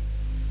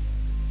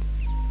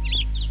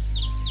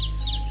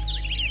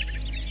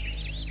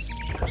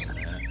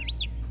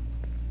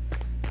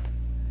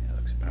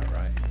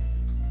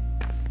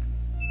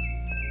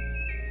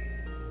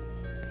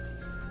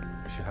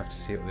 have to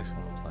see what this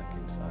one looks like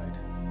inside.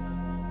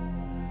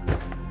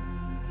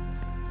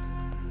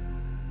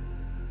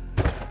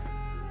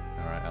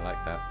 Alright, I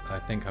like that. I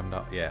think I'm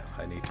not... Yeah,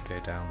 I need to go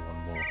down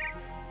one more.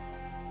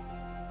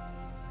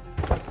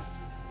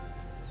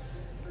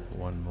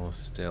 One more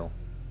still.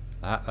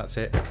 Ah, that's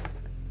it.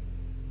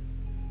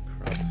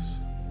 Cross.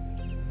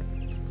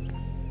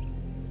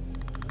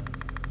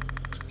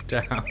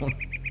 Down.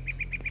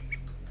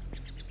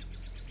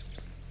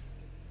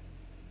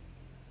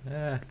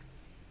 Yeah.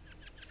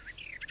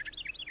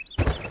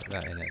 Put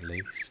that in at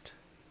least.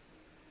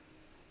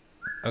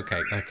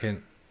 Okay, I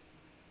can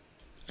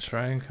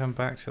try and come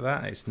back to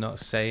that. It's not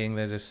saying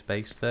there's a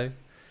space though.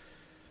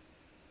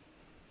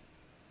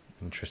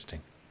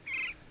 Interesting.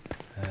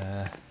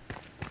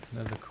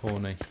 Another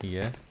corner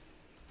here.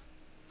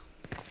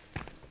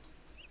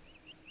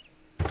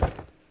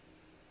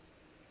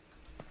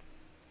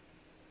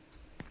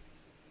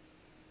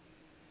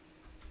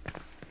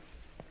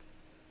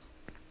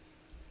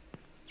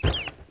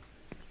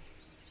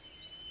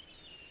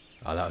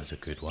 Oh, that was a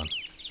good one.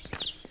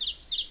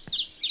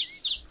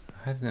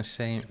 I had the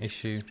same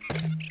issue. I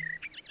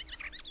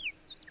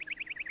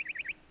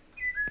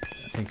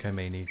think I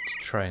may need to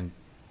try and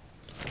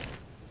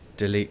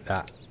delete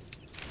that.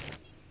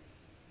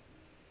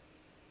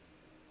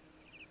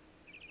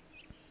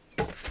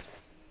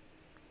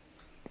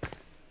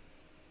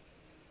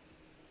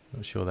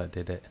 Not sure that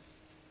did it.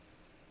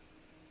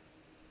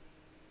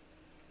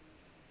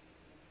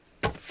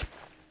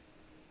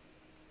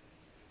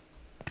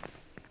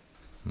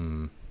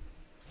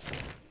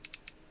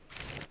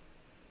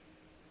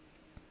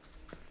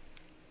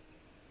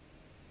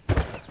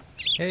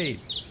 Hey,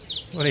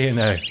 what do you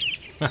know?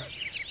 I'm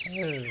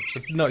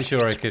not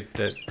sure I could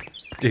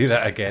do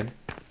that again.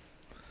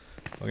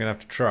 I'm gonna have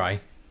to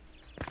try.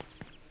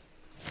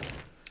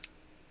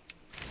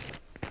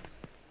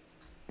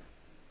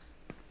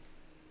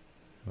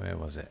 Where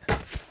was it?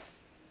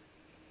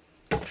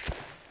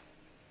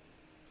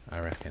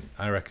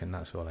 I reckon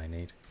that's all I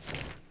need.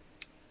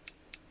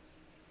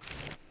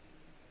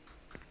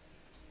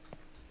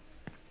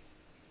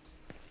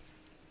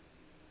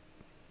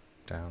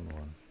 Down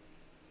one.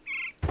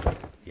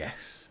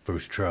 Yes,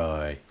 first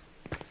try.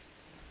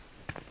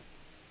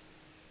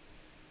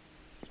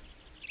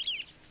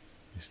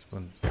 This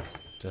one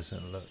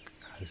doesn't look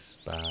as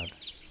bad.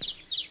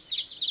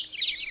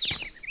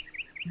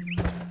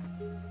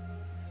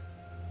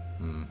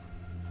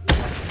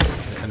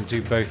 And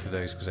do both of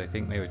those because I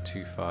think they were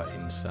too far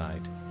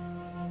inside.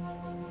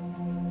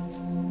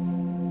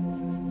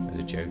 There's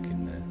a joke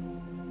in there.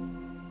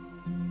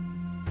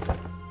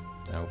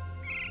 Nope.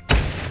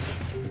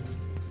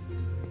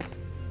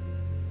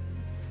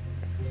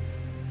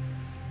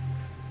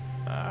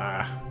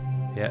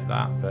 Yeah,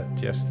 that, but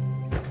just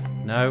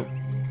no.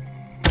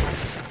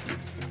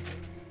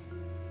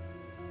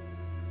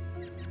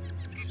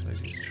 Should I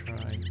just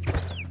try?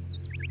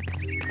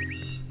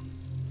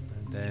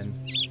 And then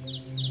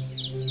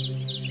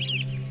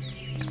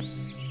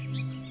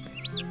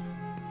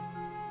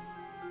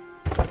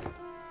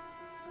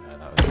no,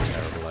 that was a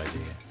terrible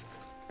idea.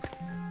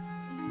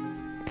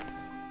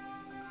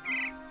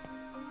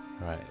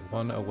 Right,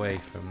 one away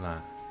from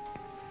that.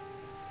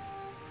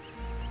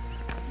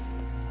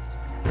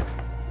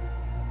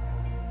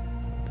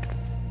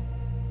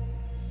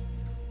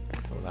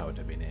 That would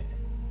have been it.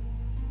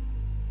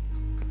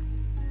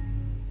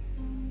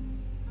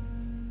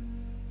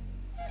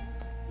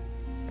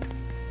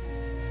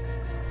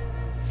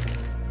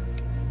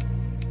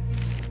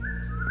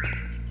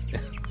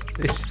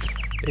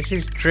 This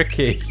is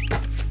tricky.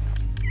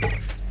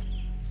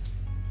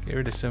 Get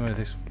rid of some of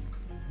this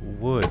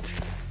wood.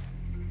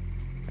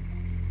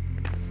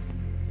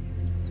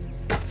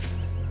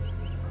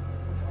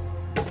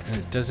 And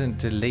it doesn't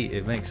delete,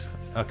 it makes...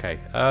 Okay,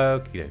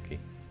 okie dokie.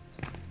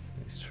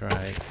 Let's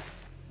try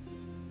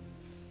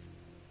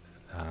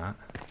that.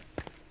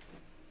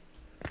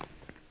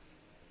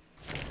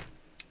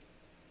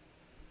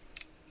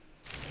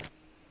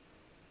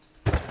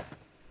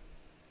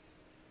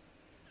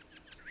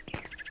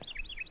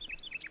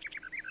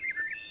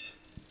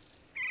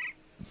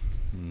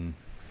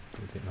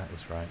 Don't think that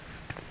was right.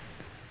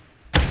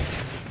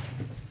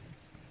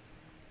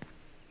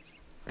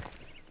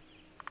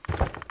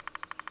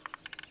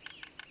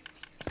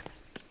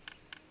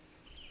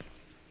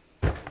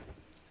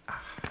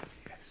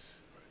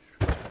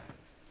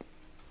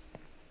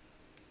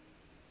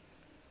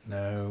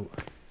 No.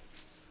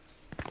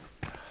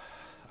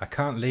 I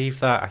can't leave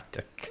that. I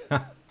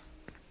can't.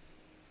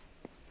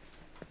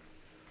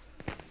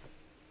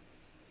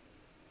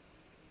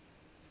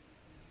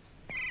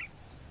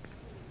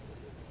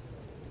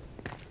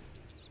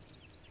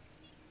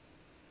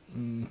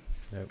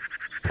 Nope.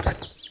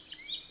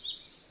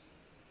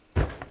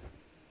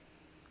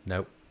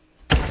 Nope.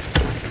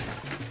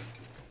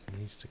 It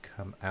needs to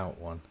come out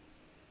one.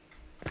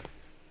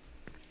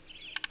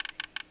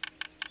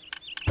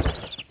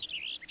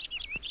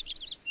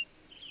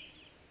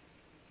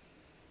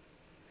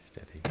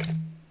 Steady.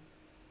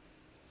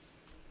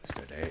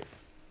 Steady.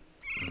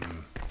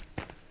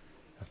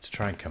 Have to try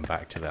try and come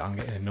back to that. I'm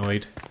getting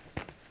annoyed.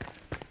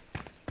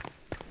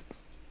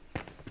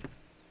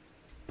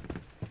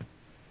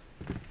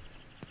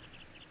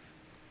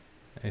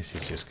 This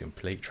is just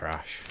complete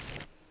trash.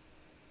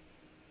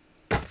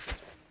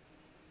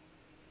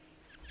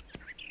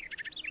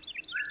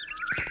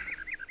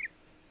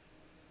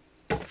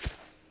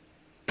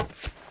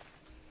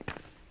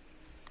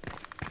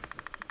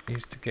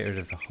 Needs to get rid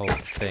of the whole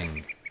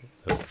thing.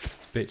 The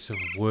bits of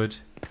wood,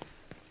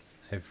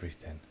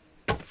 everything.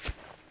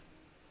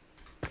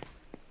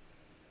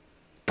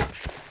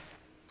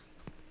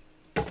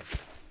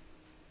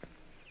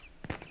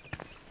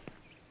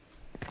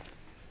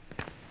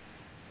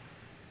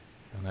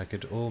 And I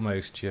could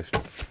almost just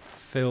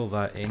fill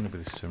that in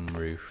with some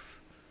roof.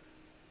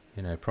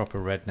 You know, proper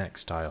redneck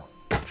style.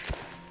 That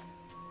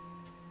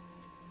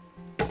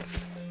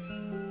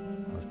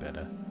was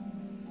better.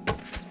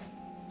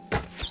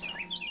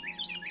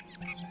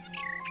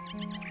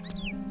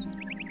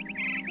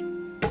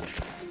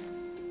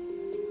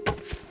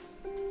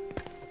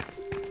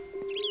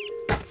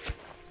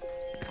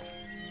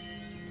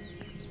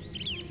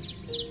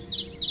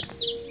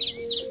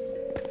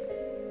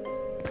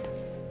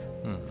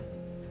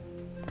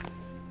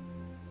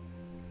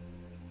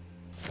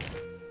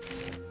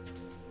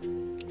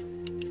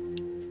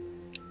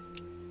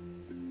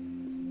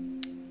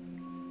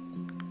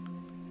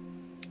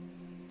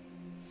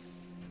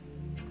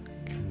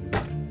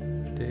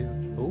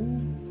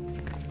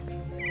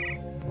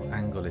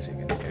 Is it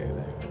going to go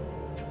there?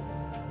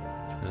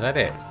 Is that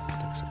it? This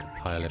looks like a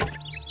pile of...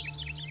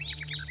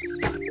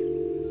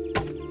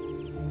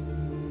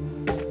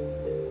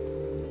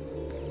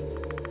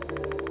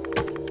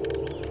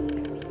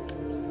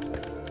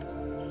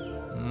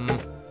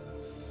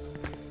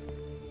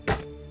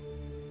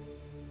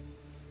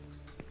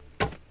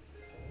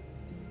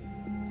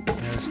 I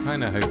was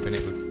kind of hoping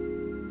it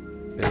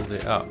would build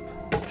it up.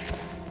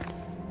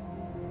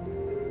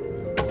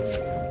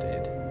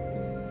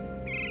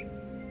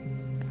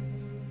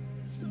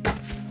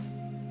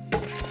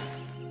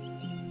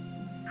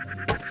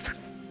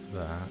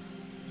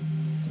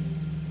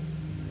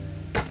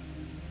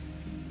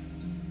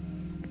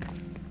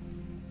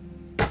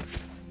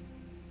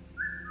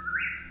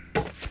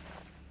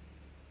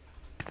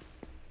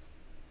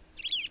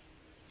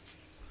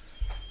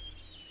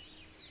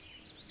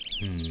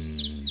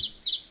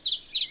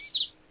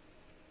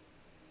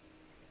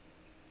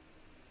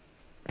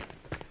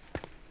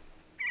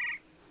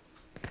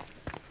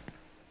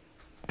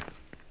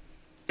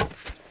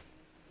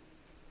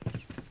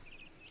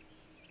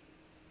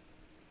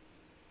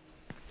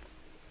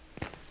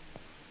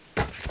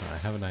 I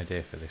have an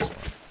idea for this one.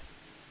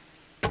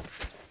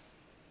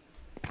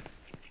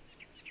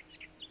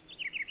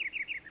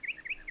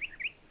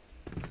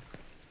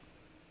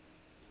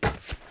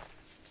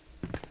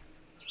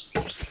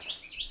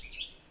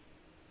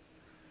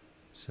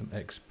 Some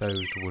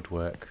exposed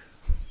woodwork.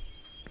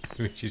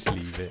 We just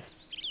leave it.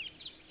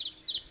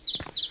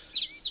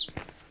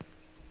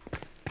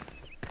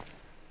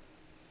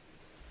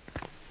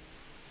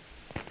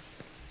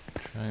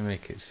 Try and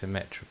make it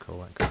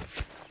symmetrical. That could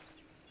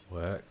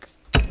work.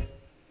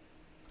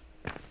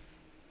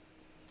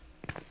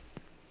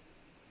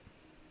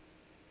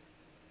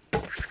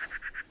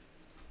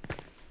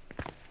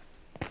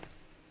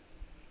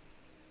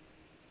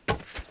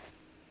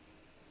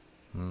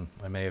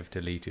 I may have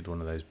deleted one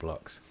of those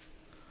blocks.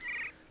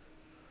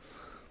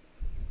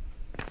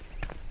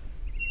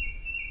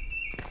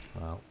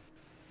 Well.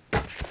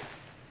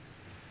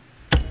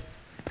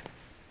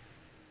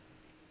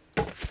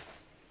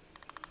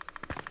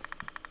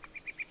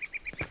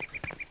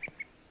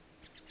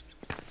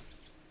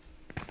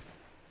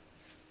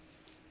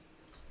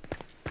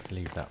 Let's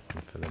leave that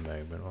one for the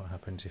moment. What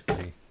happens if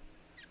we...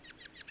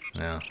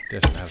 No,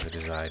 it doesn't have the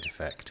desired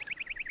effect.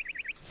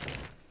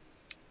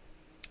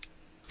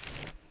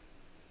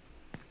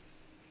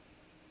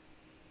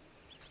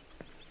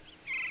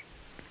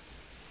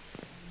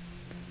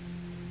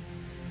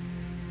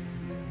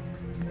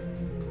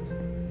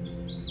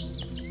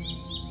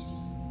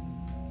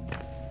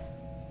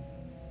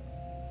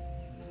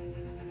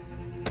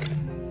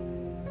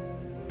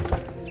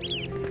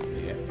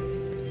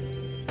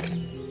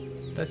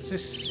 That's the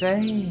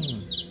same.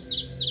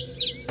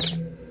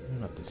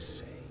 Not the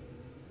same.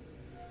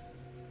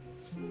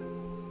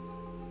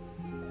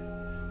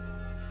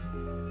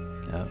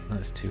 No,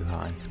 that's too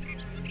high.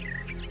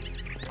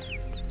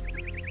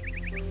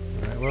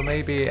 Right, well,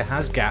 maybe it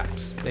has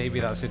gaps. Maybe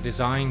that's a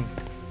design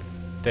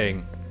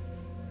thing.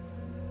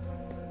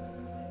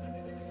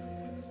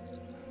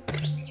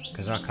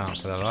 Because I can't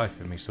for the life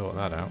of me sort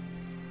that out.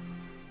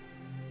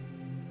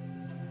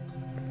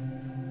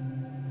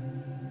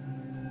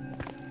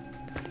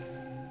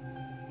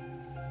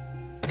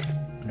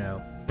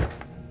 No.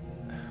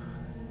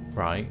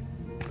 Right,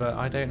 but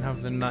I don't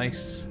have the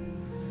nice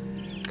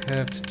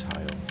curved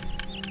tile.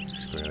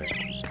 Screw it.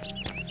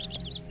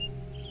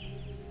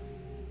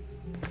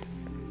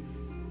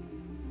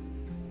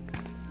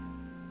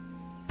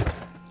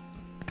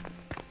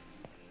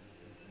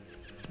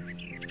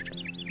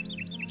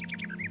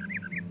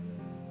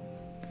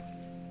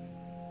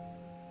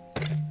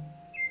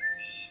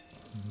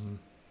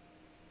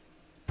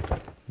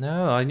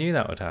 No, I knew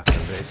that would happen,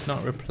 but it's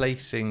not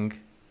replacing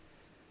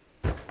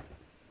any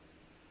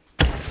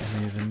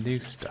of the new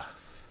stuff.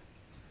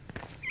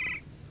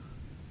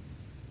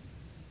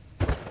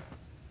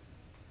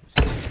 It's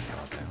too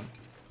far down.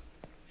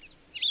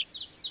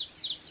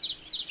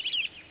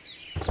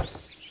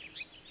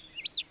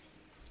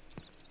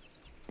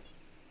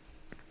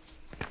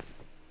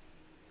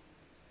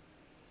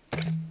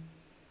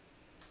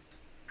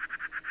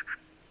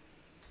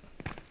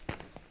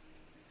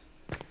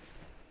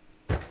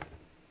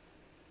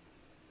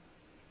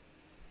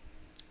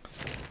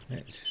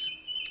 Let's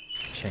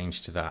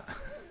change to that.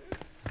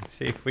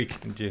 See if we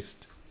can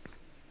just...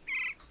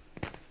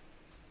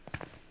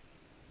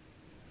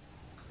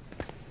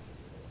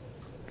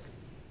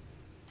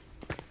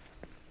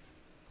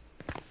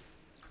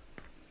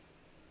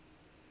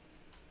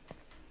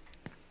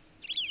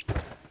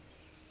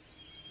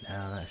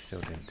 No, that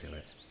still didn't do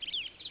it.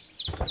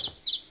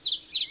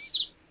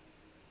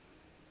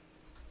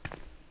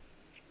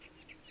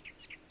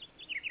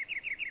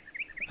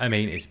 I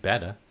mean, it's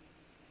better.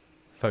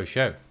 Faux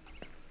show.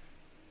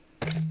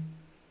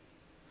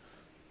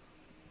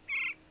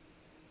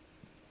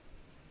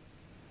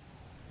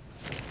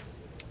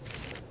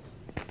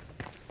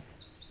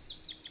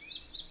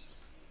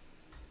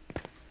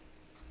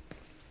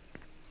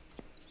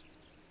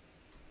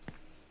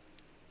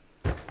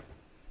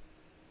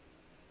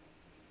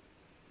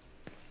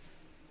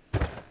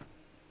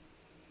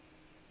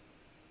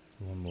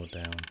 One more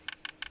down.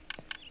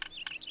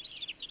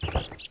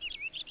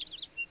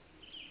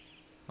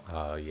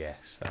 Oh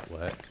yes, that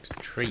worked.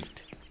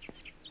 Treat.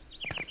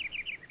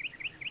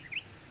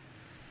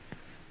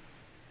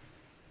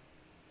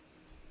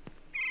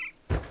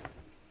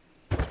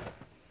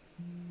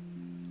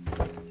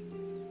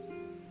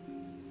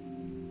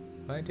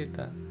 I did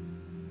that.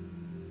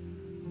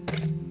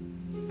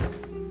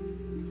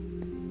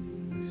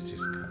 Let's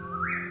just cut.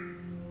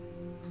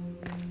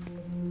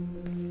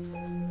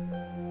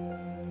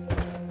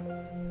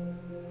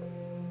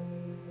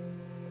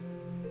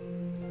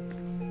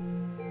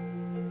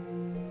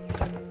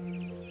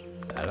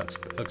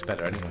 That looks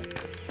better anyway.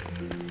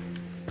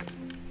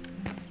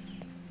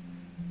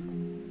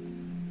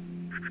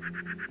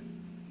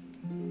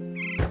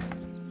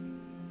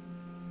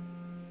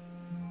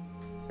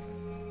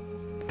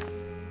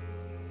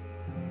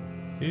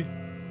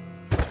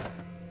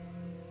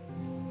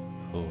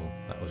 Oh,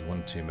 that was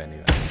one too many.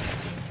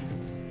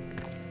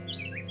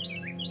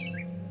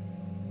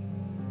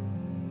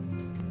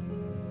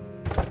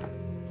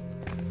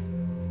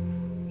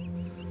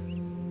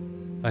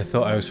 I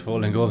thought I was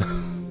falling all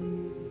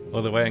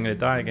the way. I'm going to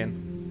die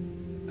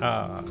again.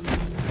 Ah.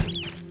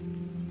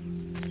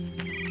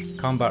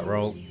 Combat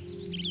roll.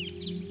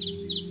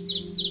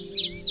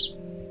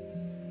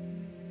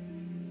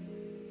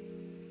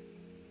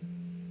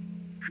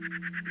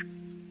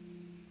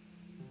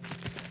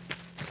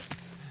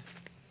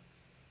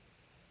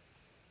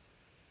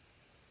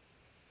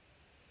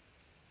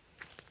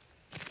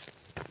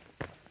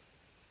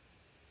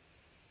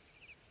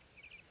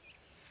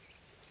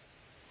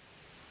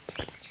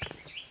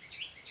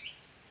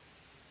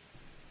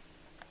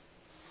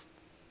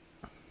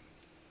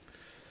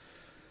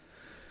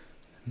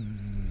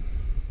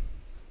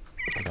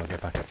 I'll go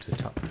back up to the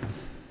top.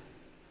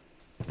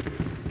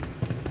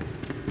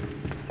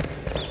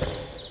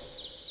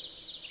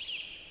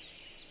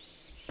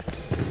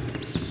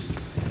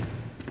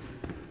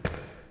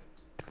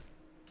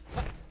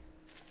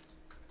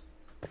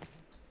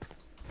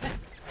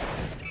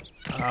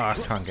 Ah, I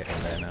can't get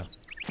in there now.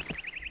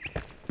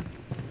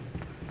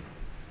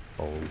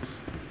 Balls.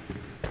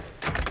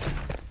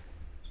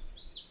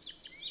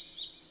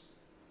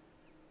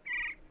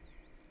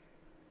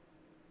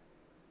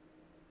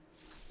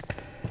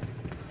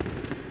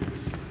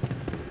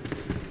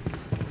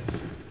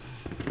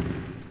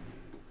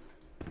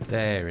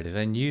 There it is.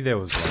 I knew there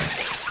was one.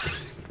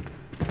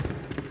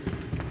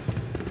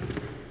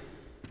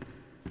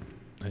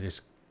 I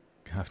just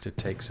have to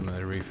take some of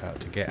the roof out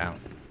to get out.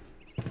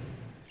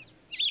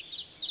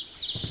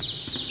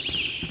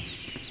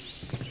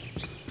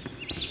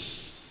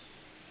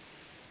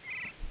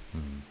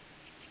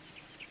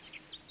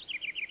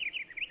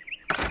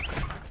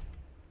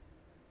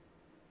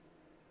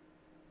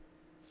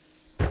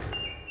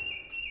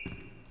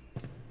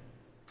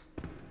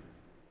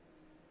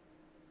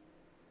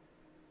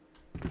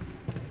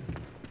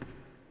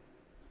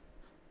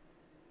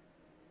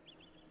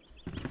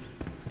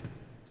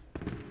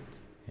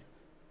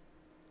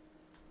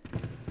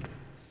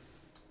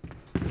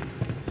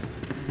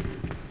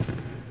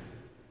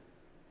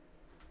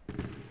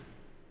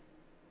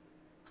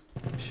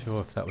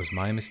 Sure if that was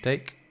my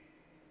mistake.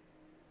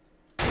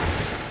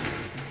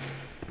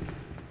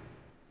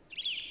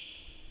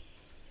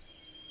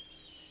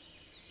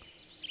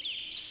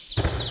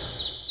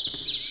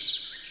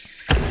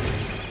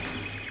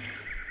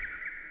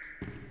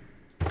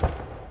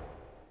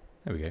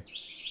 There we go.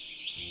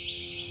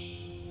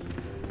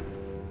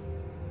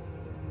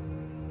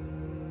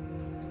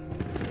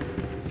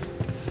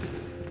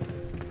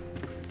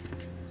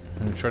 I'm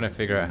going to trying to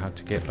figure out how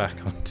to get back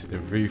onto the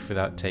roof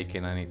without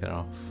taking anything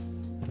off.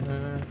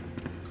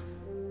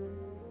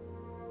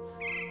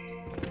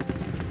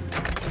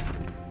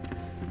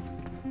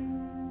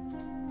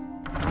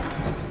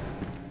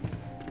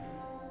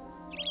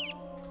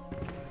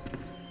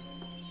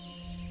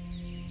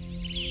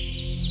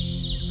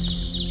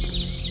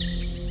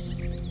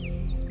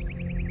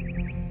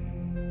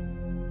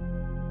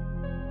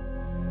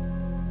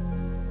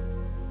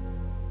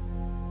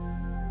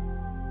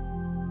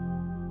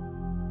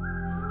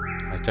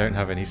 I don't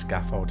have any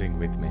scaffolding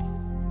with me.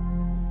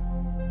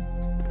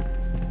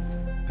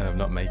 And I'm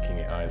not making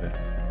it either.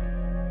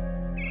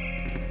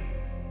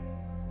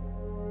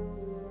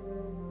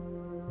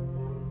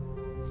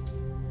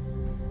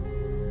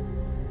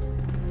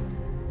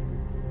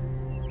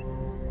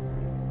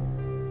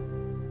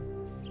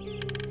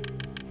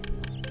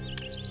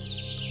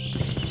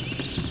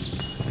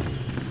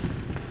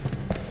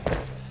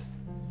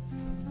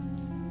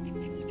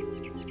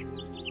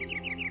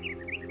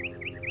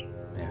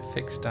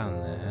 Fix down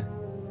there.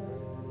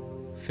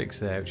 Fix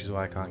there, which is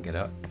why I can't get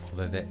up.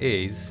 Although there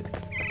is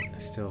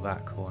still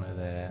that corner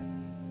there.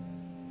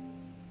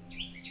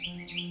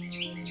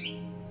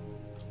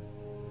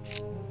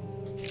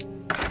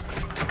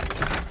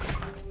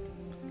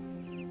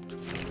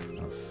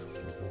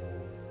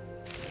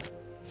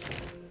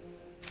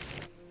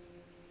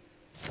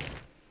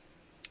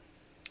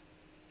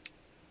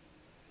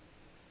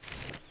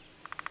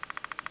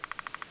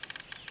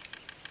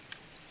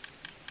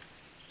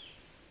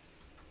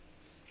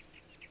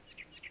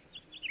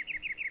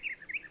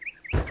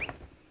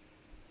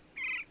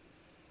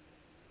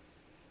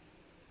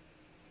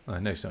 Well, I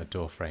know it's not a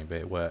door frame, but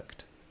it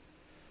worked.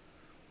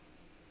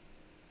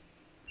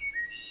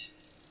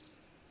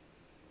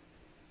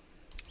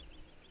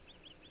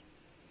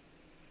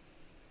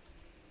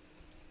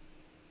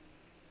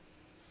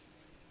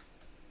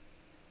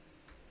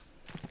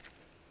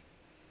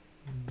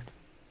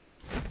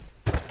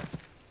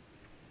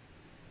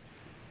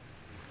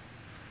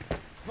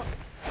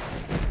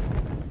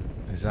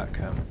 Does that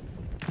come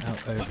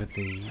out over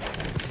the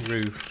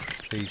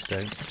roof? Please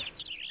don't.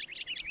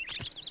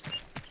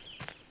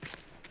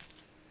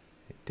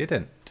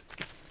 Didn't.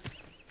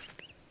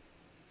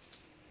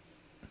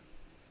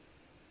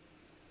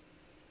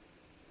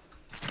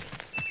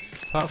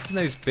 Apart from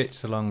those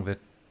bits along the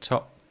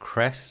top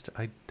crest,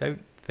 I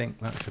don't think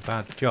that's a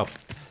bad job.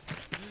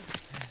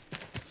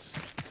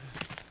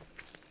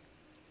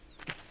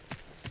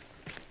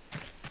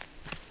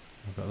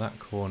 I've got that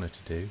corner to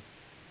do.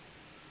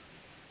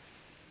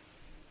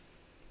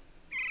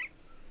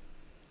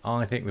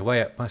 I think the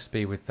way up must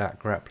be with that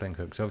grappling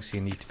hook, so obviously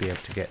you need to be able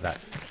to get that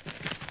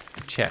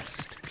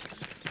chest,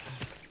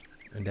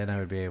 and then I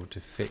would be able to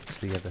fix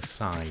the other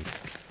side.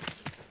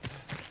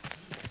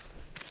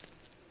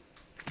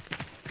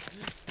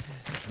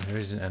 And there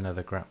isn't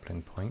another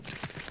grappling point.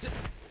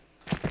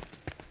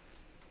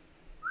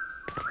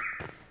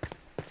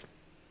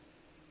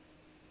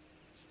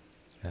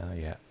 Oh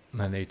yeah,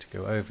 I need to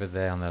go over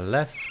there on the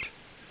left.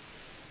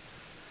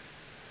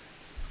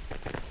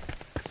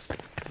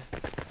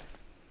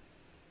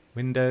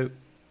 Window.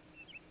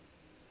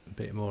 A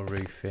bit more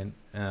roofing.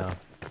 Oh.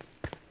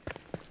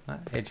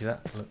 That edge of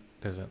that look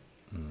doesn't.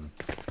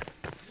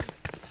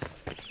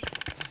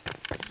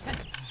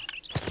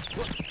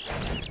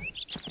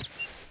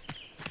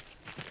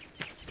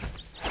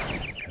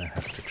 Gonna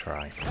have to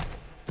try.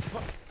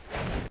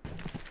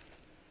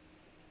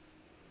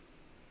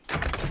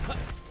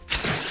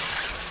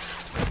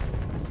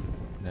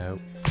 No,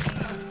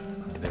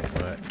 that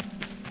didn't work.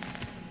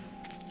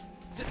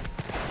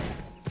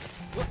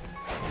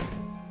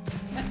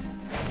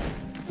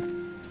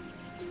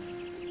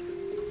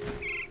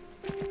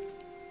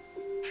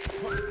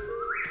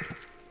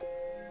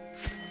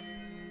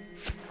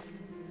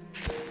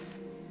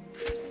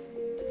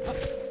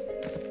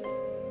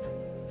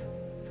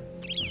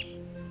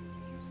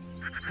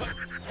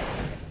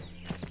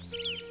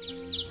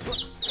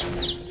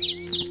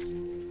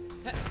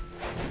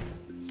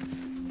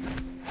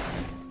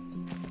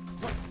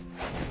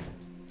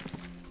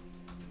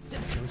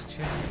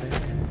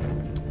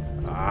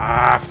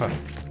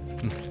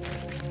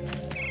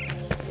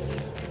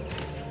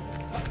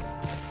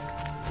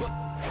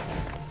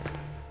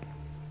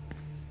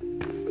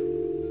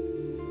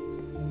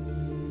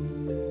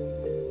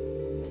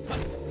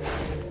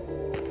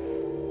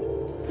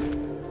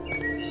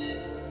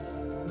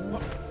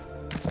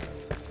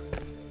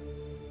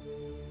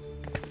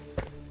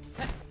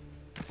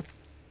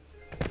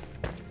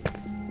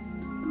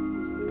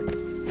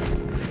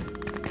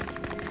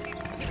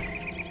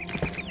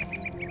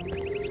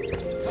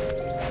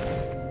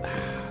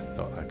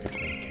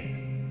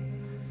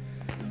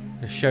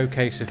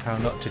 Showcase of how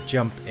not to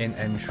jump in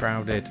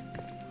Enshrouded.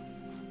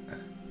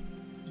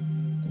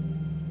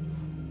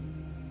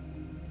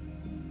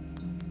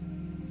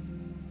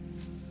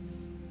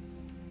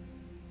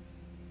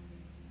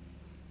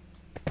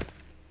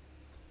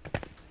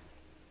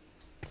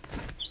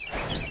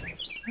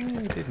 Oh,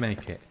 we did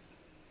make it.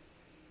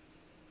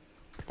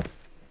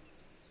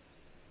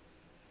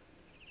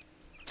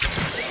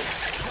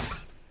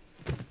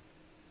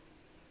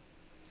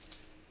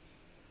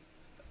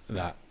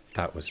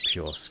 That was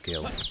pure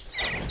skill.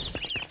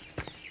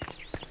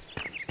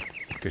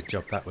 Good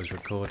job that was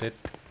recorded.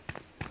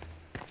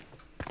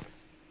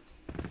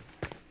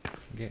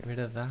 Get rid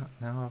of that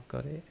now I've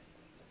got it.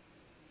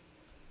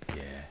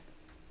 Yeah.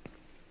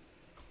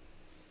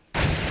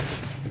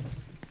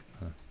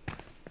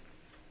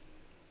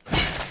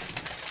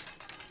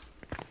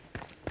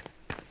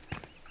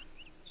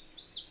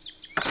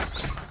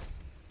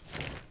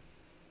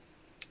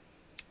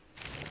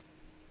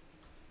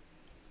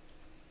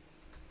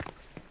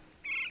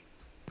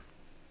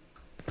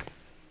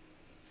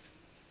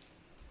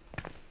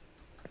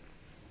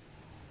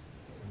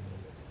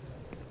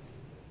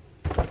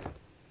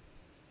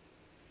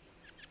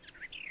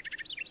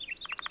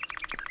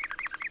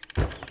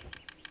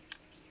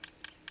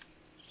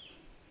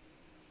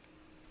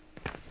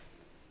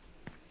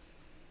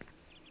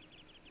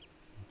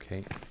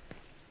 Okay.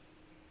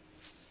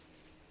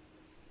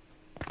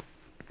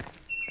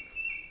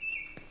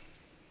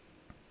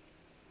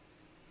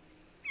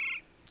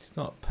 It's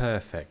not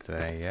perfect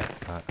there yet,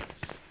 but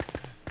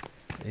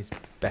it's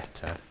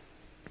better.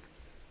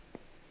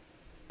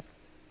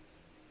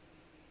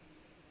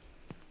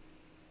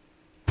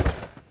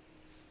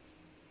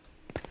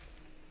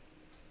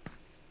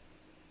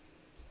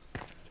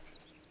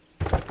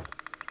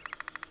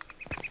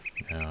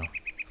 No.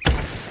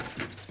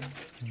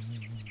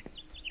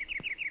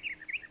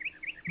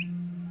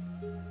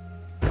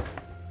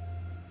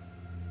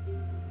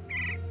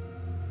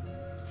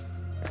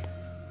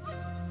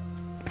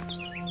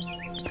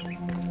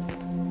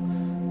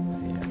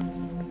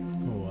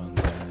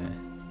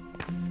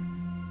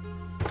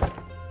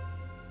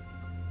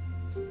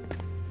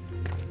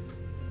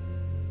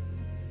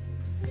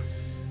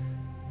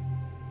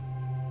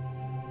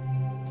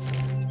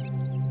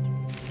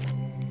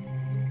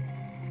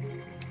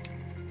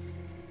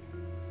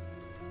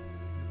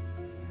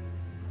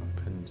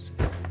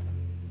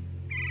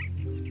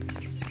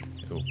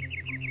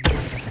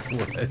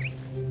 Was.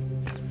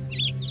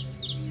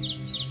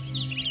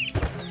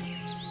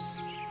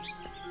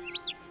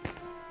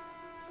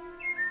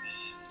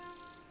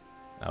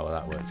 Oh, well,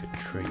 that worked a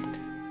treat.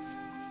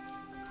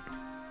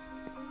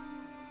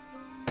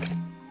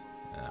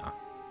 Ah.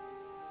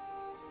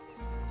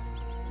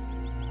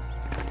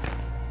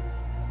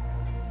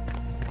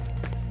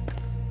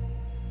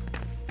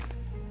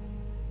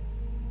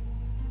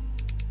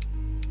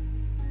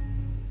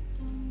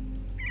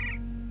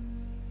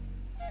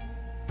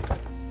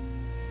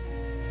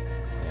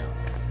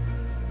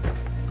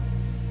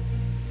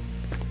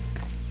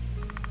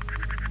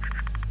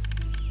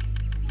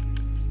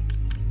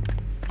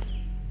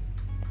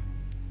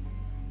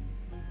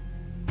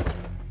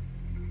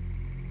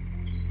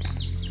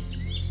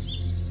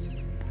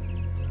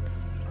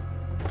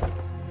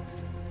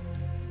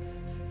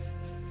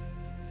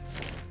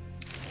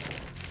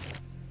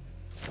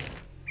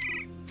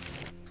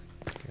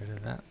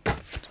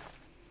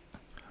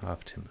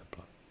 Half timber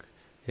block.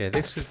 Yeah,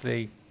 this was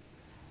the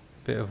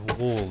bit of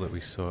wall that we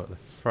saw at the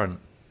front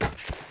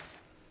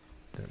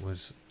that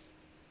was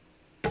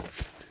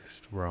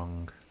just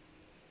wrong.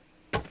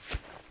 Take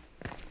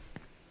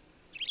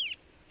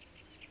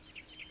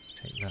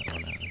that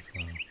one out as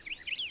well.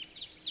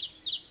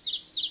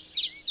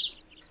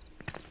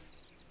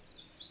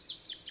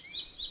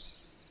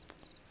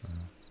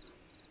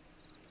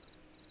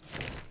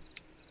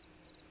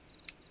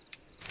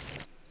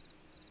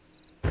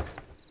 There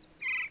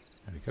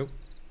we go.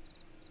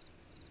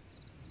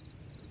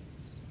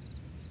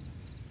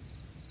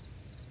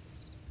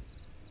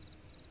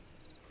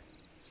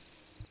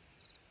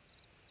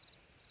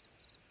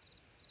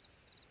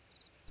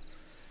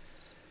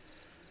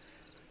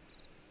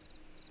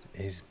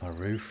 Is my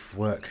roof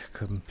work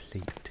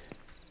complete?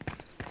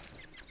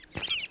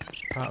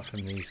 Apart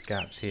from these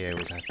gaps here,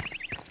 which I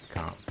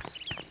can't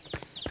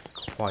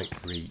quite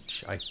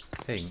reach, I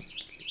think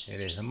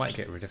it is. I might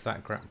get rid of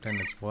that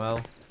grapton as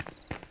well.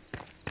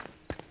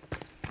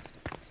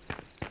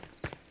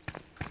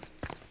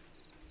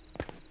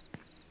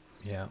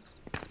 Yeah.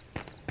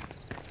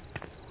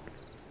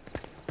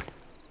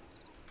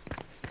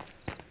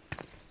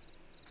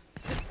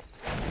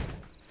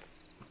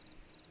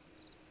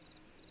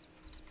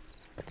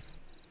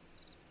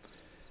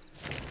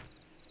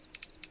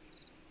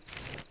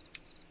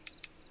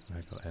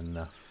 I got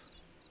enough.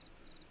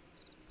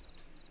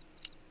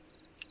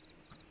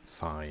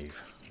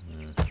 5.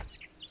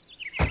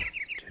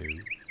 2.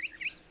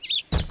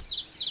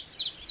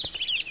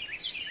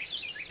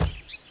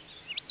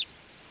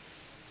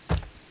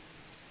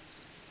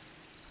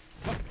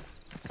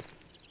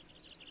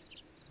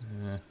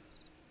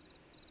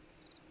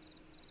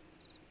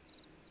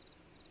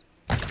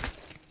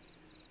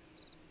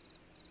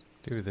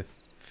 Do with a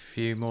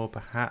few more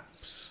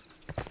perhaps.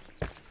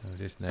 I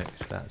just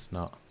noticed that's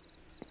not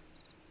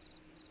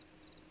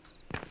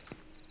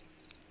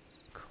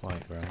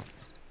quite right.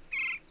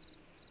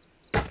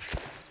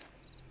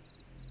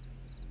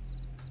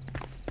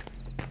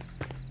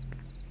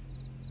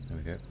 There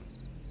we go.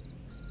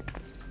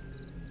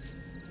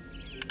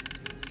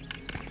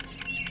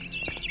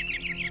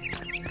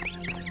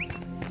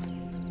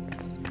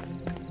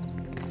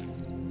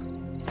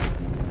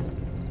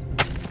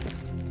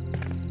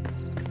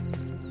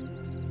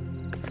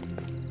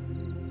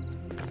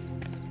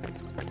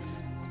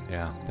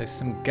 There's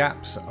some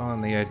gaps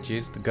on the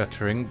edges, the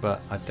guttering,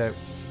 but I can't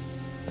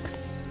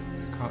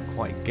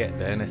quite get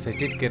there unless I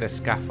did get a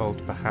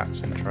scaffold perhaps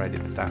and tried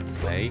it that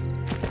way.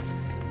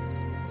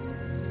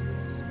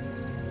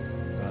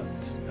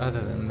 But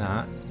other than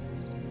that,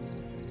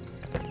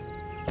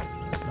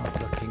 it's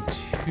not looking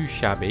too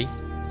shabby.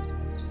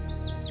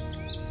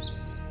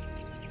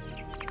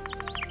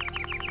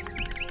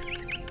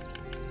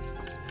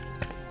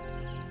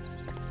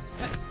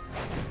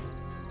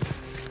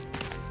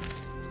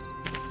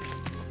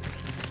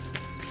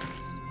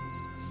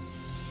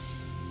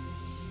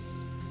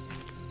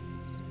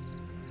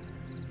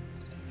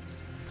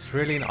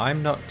 Really,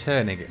 I'm not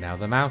turning it now.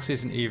 The mouse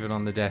isn't even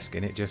on the desk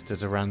and it just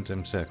does a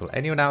random circle.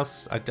 Anyone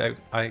else?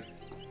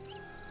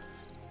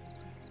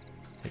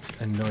 It's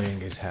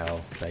annoying as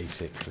hell,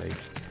 basically.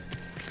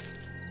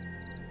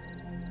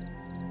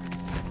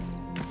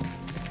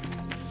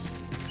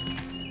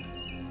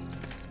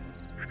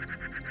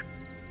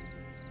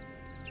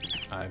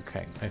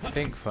 Okay, I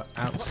think for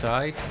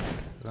outside,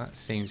 that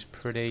seems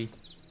pretty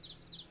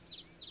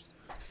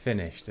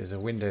finished. There's a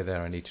window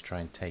there I need to try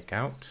and take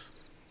out.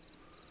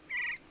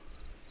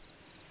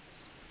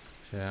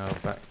 So now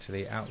back to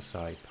the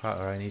outside part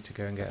where I need to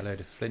go and get a load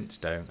of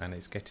flintstone, and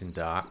it's getting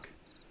dark.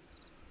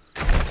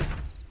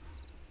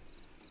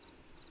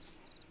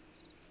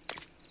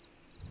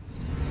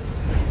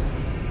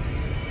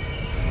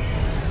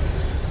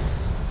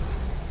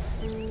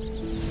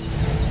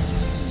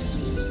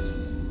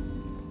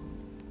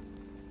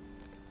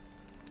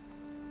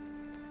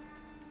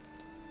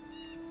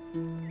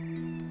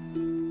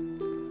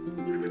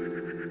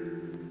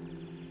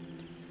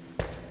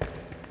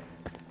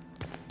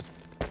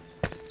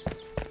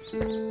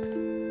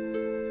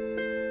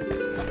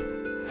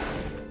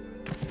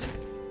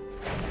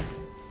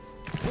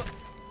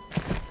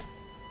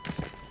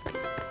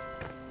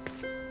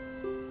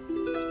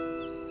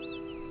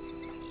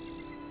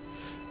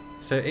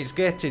 So it's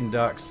getting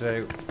dark,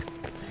 so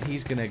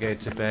he's going to go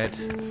to bed.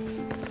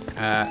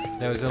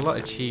 There was a lot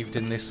achieved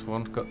in this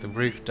one. Got the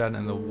roof done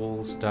and the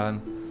walls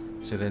done.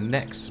 So the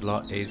next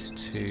lot is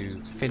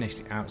to finish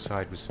the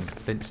outside with some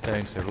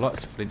flintstone. So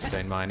lots of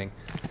flintstone mining.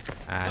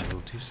 And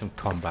we'll do some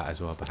combat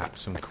as well, perhaps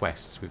some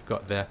quests. We've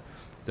got the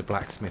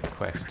blacksmith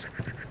quest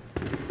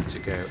to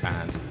go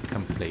and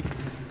complete.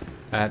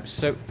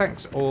 So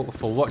thanks all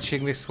for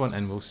watching this one,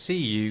 and we'll see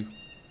you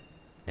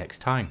next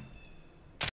time.